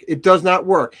work. It does not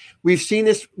work. We've seen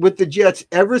this with the Jets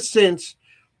ever since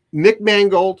Mick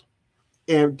Mangold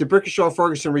and DeBrickashaw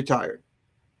Ferguson retired.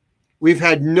 We've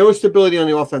had no stability on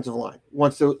the offensive line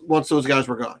once those guys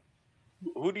were gone.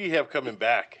 Who do you have coming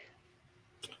back?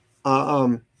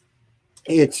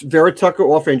 It's Vera Tucker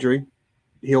off injury.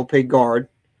 He'll play guard.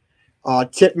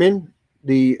 Tippmann,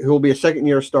 who'll be a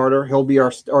second-year starter. He'll be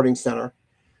our starting center.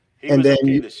 He was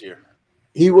okay this year.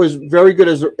 He was very good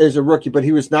as a rookie, but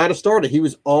he was not a starter. He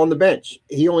was on the bench.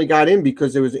 He only got in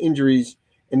because there was injuries,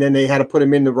 and then they had to put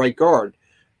him in the right guard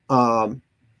when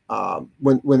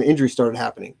the injuries started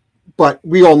happening. But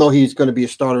we all know he's going to be a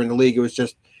starter in the league. It was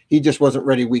just he just wasn't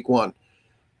ready week one.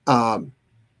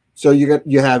 So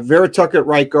you have Vera Tucker at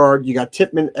right guard, you got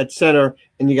Tippmann at center,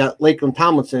 and you got Lakeland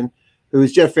Tomlinson, who,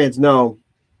 as Jet fans know,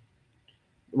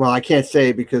 well, I can't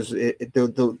say because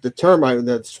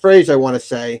the phrase I want to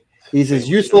say, he's as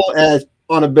useful as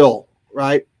on a bill,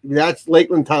 right? That's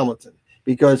Lakeland Tomlinson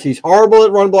because he's horrible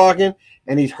at run blocking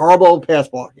and he's horrible at pass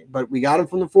blocking. But we got him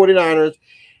from the 49ers.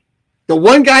 The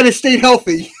one guy that stayed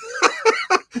healthy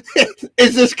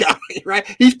is this guy,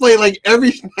 right? He's played like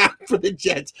every snap for the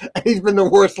Jets, and he's been the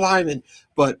worst lineman.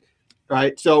 But,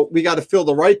 right, so we got to fill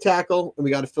the right tackle, and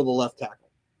we got to fill the left tackle,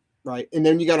 right? And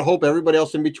then you got to hope everybody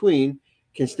else in between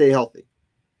can stay healthy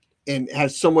and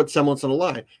has somewhat semblance on the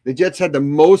line. The Jets had the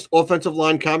most offensive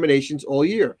line combinations all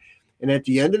year. And at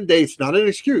the end of the day, it's not an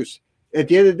excuse. At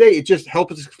the end of the day, it just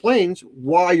helps explains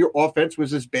why your offense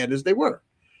was as bad as they were.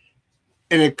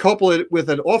 And then couple it with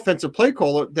an offensive play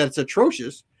caller that's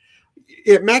atrocious.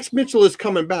 Max Mitchell is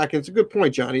coming back, and it's a good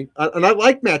point, Johnny. And I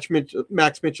like Max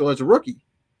Mitchell as a rookie.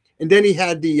 And then he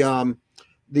had the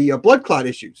blood clot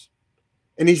issues,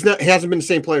 and he hasn't been the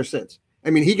same player since. I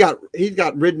mean, he got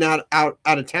ridden out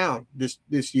of town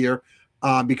this year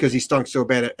because he stunk so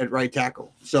bad at right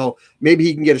tackle. So maybe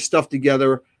he can get his stuff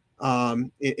together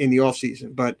in the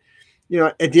offseason. But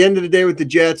at the end of the day with the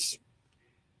Jets,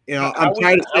 I'm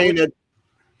tired of saying that.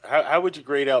 How would you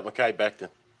grade out Mekhi Becton?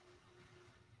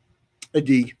 A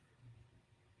D.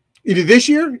 Either this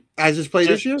year, as it's played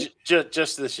this year?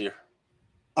 Just this year.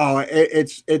 Oh,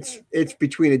 it's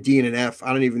between a D and an F.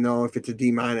 I don't even know if it's a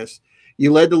D minus.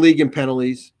 You led the league in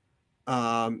penalties.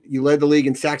 You led the league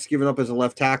in sacks given up as a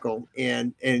left tackle.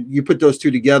 And you put those two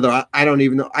together, I don't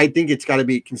even know. I think it's got to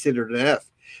be considered an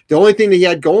F. The only thing that he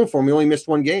had going for him, he only missed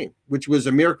one game, which was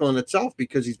a miracle in itself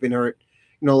because he's been hurt,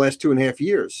 the last 2.5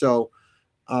 years. So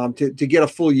to get a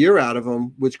full year out of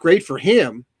him was great for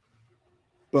him.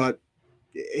 But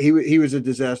he was a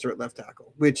disaster at left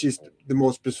tackle, which is the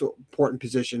most important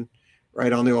position,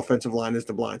 right, on the offensive line is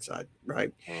the blind side,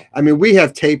 right? I mean, we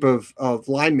have tape of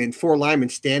linemen, 4 linemen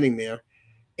standing there,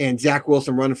 and Zach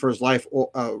Wilson running for his life,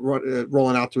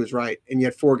 rolling out to his right, and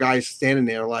yet 4 guys standing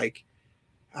there like,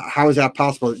 how is that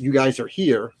possible? You guys are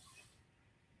here,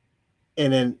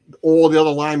 and then all the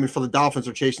other linemen for the Dolphins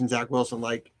are chasing Zach Wilson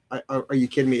like, are you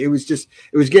kidding me? It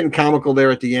was getting comical there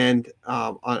at the end,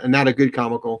 and not a good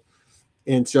comical.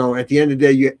 And so at the end of the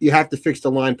day, you have to fix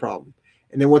the line problem.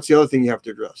 And then what's the other thing you have to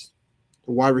address?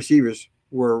 The wide receivers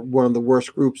were one of the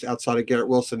worst groups outside of Garrett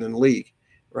Wilson in the league,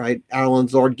 right? Alan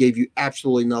Lazard gave you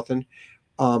absolutely nothing.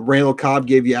 Randall Cobb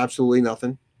gave you absolutely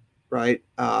nothing, right?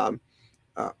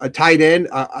 A tight end,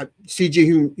 C.J.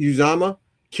 Uzama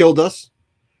killed us.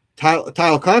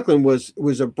 Tyler Conklin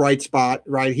was a bright spot,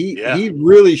 right? He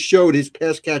really showed his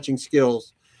pass catching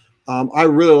skills. I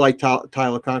really like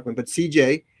Tyler Conklin, but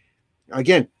CJ,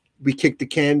 again, we kicked the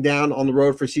can down on the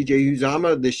road for CJ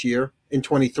Uzama this year in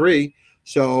 23.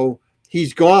 So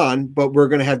he's gone, but we're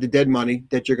going to have the dead money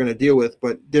that you're going to deal with,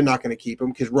 but they're not going to keep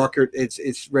him because Ruckert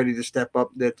it's ready to step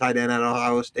up, the tight end out of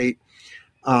Ohio State.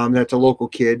 That's a local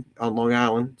kid on Long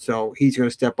Island, so he's going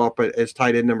to step up as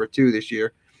tight end number 2 this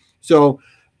year. So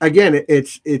again,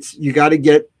 it's you got to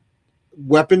get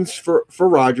weapons for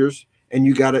Rodgers, and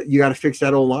you got to fix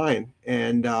that O line.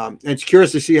 And it's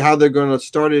curious to see how they're going to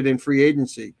start it in free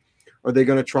agency. Are they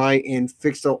going to try and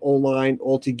fix the O line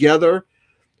altogether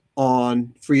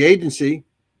on free agency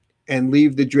and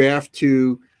leave the draft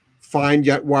to find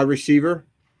wide receiver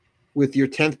with your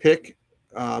 10th pick,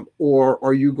 or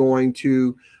are you going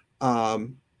to,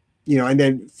 and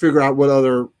then figure out what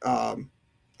other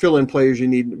fill-in players you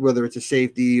need, whether it's a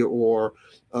safety or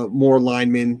more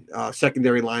linemen,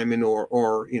 secondary linemen,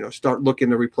 or start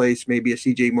looking to replace maybe a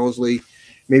CJ Mosley,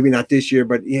 maybe not this year,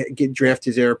 but get draft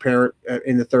his heir apparent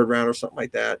in the 3rd round or something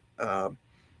like that.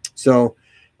 So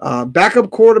backup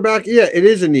quarterback, yeah, it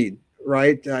is a need,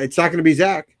 right? It's not going to be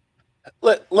Zach.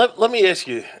 Let me ask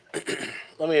you.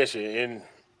 Let me ask you. And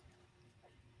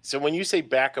so when you say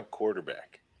backup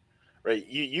quarterback, right?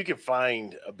 You can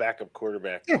find a backup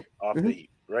quarterback off the heap,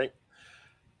 right?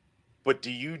 But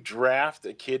do you draft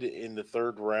a kid in the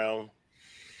 3rd round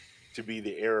to be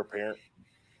the heir apparent?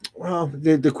 Well,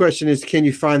 the question is, can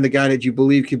you find the guy that you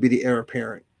believe could be the heir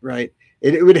apparent, right?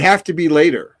 It would have to be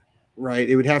later, right?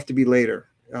 It would have to be later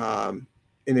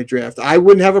in the draft. I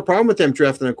wouldn't have a problem with them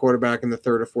drafting a quarterback in the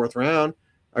 3rd or 4th round.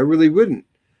 I really wouldn't.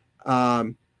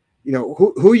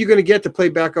 Who are you going to get to play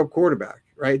backup quarterback,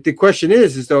 right? The question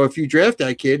is though, if you draft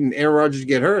that kid and Aaron Rodgers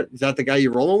get hurt, is that the guy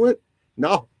you're rolling with?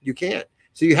 No, you can't.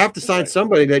 So you have to sign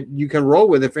somebody that you can roll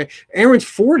with. If Aaron's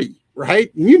 40,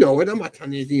 right? And you know it. I'm not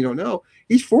telling you anything you don't know.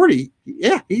 He's 40.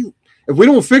 Yeah. If we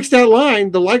don't fix that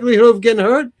line, the likelihood of getting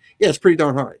hurt, yeah, it's pretty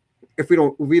darn high. If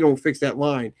we don't fix that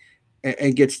line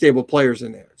and get stable players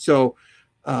in there. So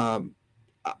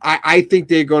I think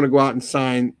they're going to go out and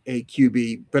sign a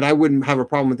QB, but I wouldn't have a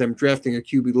problem with them drafting a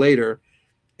QB later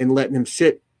and letting him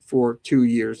sit for 2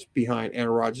 years behind Aaron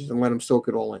Rodgers and let him soak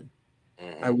it all in.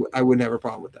 I wouldn't have a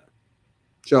problem with that.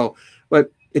 So,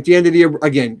 but at the end of the year,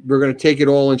 again, we're going to take it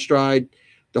all in stride.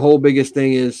 The whole biggest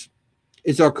thing is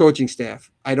our coaching staff.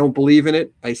 I don't believe in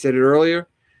it. I said it earlier.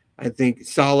 I think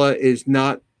Saleh is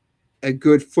not a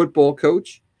good football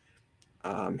coach.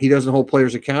 He doesn't hold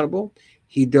players accountable.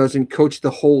 He doesn't coach the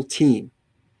whole team.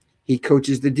 He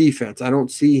coaches the defense. I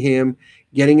don't see him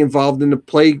getting involved in the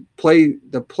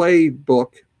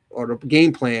playbook or the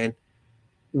game plan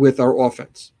with our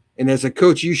offense. And as a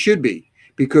coach, you should be,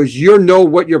 because you know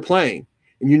what you're playing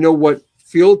and you know what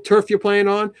field turf you're playing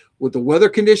on, what the weather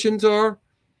conditions are,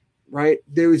 right?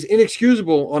 There was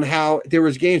inexcusable on how there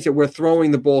was games that we're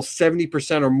throwing the ball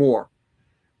 70% or more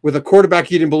with a quarterback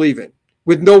you didn't believe in,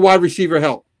 with no wide receiver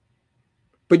help.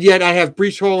 But yet I have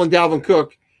Breece Hall and Dalvin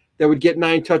Cook that would get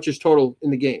 9 touches total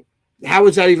in the game. How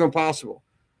is that even possible,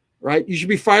 right? You should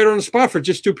be fired on the spot for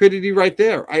just stupidity right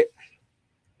there.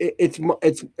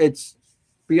 It's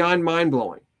beyond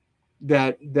mind-blowing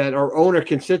that our owner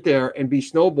can sit there and be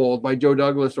snowballed by Joe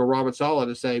Douglas or Robert Saleh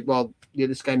to say, well, yeah,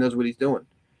 this guy knows what he's doing.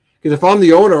 Because if I'm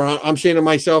the owner, I'm saying to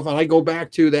myself, and I go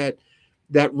back to that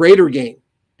Raider game.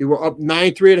 They were up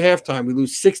 9-3 at halftime. We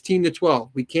lose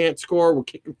 16-12. We can't score. We're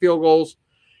kicking field goals.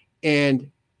 And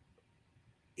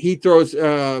he throws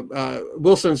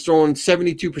Wilson's throwing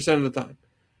 72% of the time.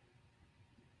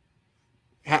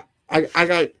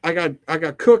 I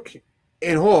got Cook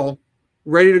and Hall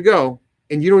ready to go,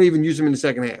 and you don't even use them in the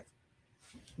second half.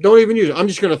 Don't even use it. I'm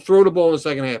just going to throw the ball in the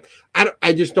second half.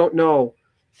 I just don't know.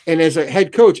 And as a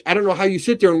head coach, I don't know how you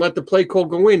sit there and let the play call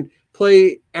go in,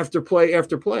 play after play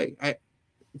after play.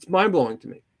 It's mind-blowing to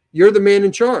me. You're the man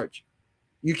in charge.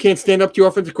 You can't stand up to your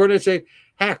offensive coordinator and say,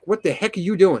 Hack, what the heck are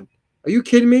you doing? Are you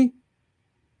kidding me?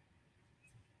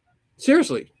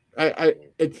 Seriously.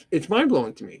 It's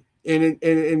mind-blowing to me. And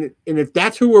if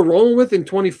that's who we're rolling with in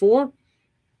 24,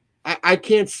 I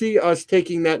can't see us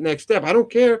taking that next step. I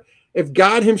don't care if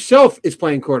God himself is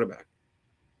playing quarterback.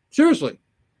 Seriously.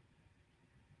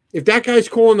 If that guy's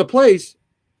calling the plays,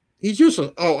 he's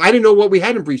useless. Oh, I didn't know what we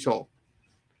had in Breece Hall.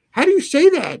 How do you say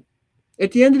that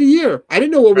at the end of the year? I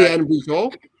didn't know what we had in Breece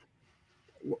Hall.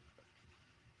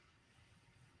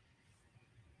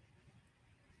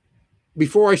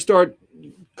 Before I start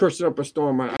cursing up a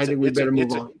storm, I think we better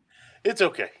move on. It's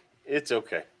okay. It's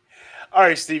okay. All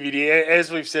right, Stevie D.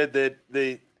 As we've said that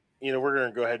we're going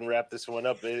to go ahead and wrap this one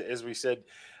up. As we said,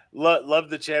 love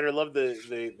the chatter, love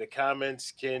the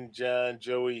comments, Ken, John,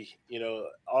 Joey,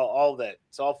 all that.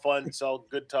 It's all fun. It's all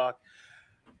good talk.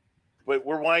 But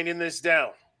we're winding this down.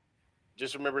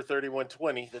 Just remember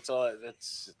 31-20. That's all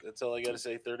I got to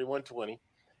say. 31-20.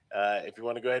 If you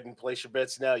want to go ahead and place your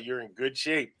bets now, you're in good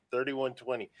shape.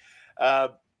 31-20.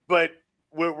 But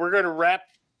we're going to wrap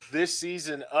this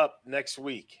season up next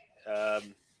week.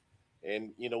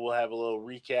 And we'll have a little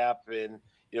recap and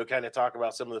kind of talk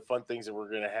about some of the fun things that we're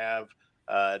going to have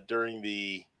during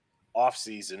the off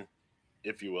season,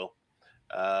 if you will.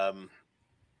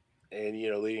 And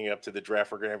leading up to the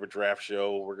draft, we're going to have a draft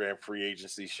show. We're going to have a free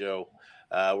agency show.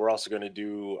 We're also going to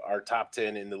do our top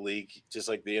 10 in the league, just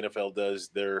like the NFL does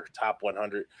their top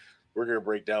 100. We're going to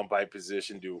break down by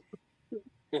position, do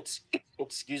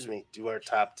our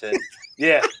top 10.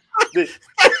 Yeah. The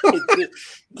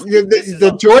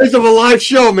joys of a live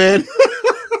show, man.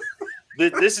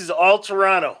 This is all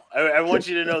Toronto. I want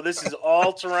you to know this is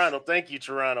all Toronto. Thank you,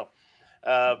 Toronto.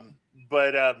 We'll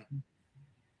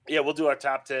do our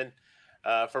top 10.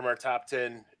 From our top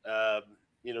 10,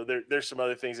 there's some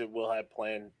other things that we'll have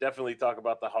planned. Definitely talk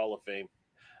about the Hall of Fame.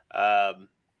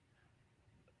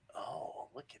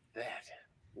 Look at that.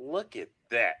 Look at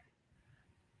that.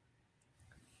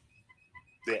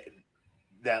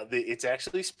 Now, it's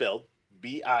actually spelled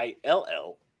Billieve.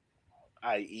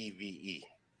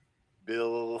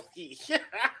 Bill.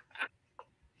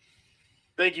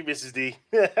 Thank you, Mrs. D.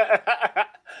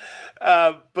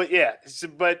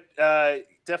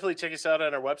 Definitely check us out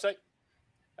on our website,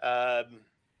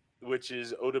 which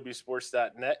is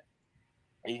owsports.net.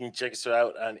 You can check us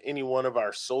out on any one of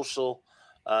our social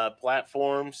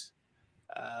platforms,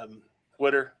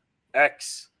 Twitter,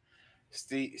 X,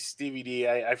 Stevie D.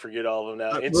 I forget all of them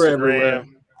now.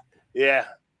 Instagram. Yeah.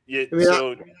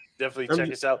 So definitely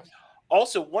check us out.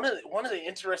 Also, one of the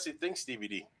interesting things, Stevie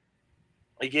D,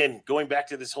 again, going back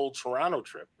to this whole Toronto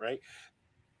trip, right?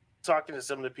 Talking to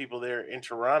some of the people there in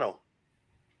Toronto,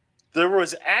 there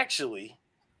was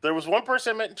one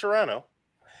person I met in Toronto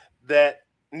that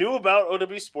knew about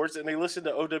OW Sports, and they listened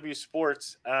to OW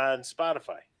Sports on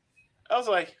Spotify. I was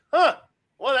like, well,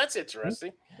 that's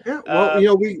interesting. Yeah,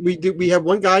 well, we have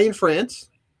one guy in France,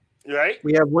 right?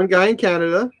 We have one guy in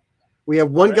Canada, we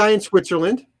have one guy in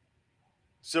Switzerland.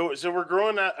 So we're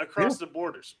growing across the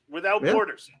borders, without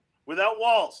borders, without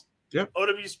walls. Yeah,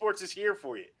 OW Sports is here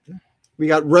for you. Yeah. We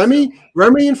got Remy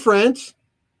in France,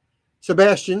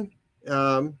 Sebastian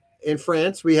in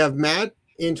France. We have Matt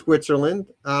in Switzerland.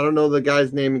 I don't know the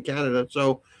guy's name in Canada.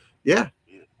 So, yeah.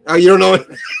 You don't know it.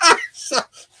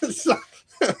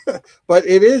 But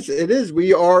it is.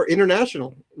 We are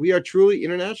international. We are truly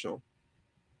international.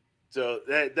 So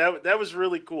that was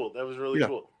really cool. That was really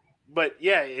cool. But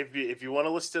yeah, if you want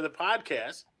to listen to the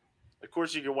podcast, of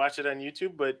course you can watch it on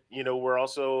YouTube. But we're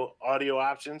also audio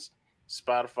options,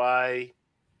 Spotify,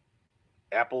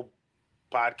 Apple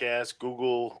Podcasts,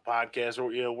 Google Podcasts.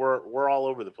 We're all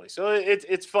over the place. So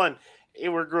it's fun.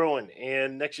 We're growing,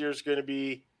 and next year is going to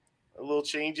be a little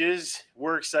changes.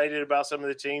 We're excited about some of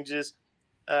the changes,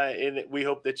 and we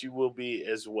hope that you will be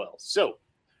as well. So,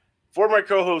 for my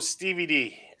co-host Stevie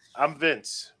D, I'm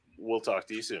Vince. We'll talk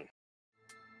to you soon.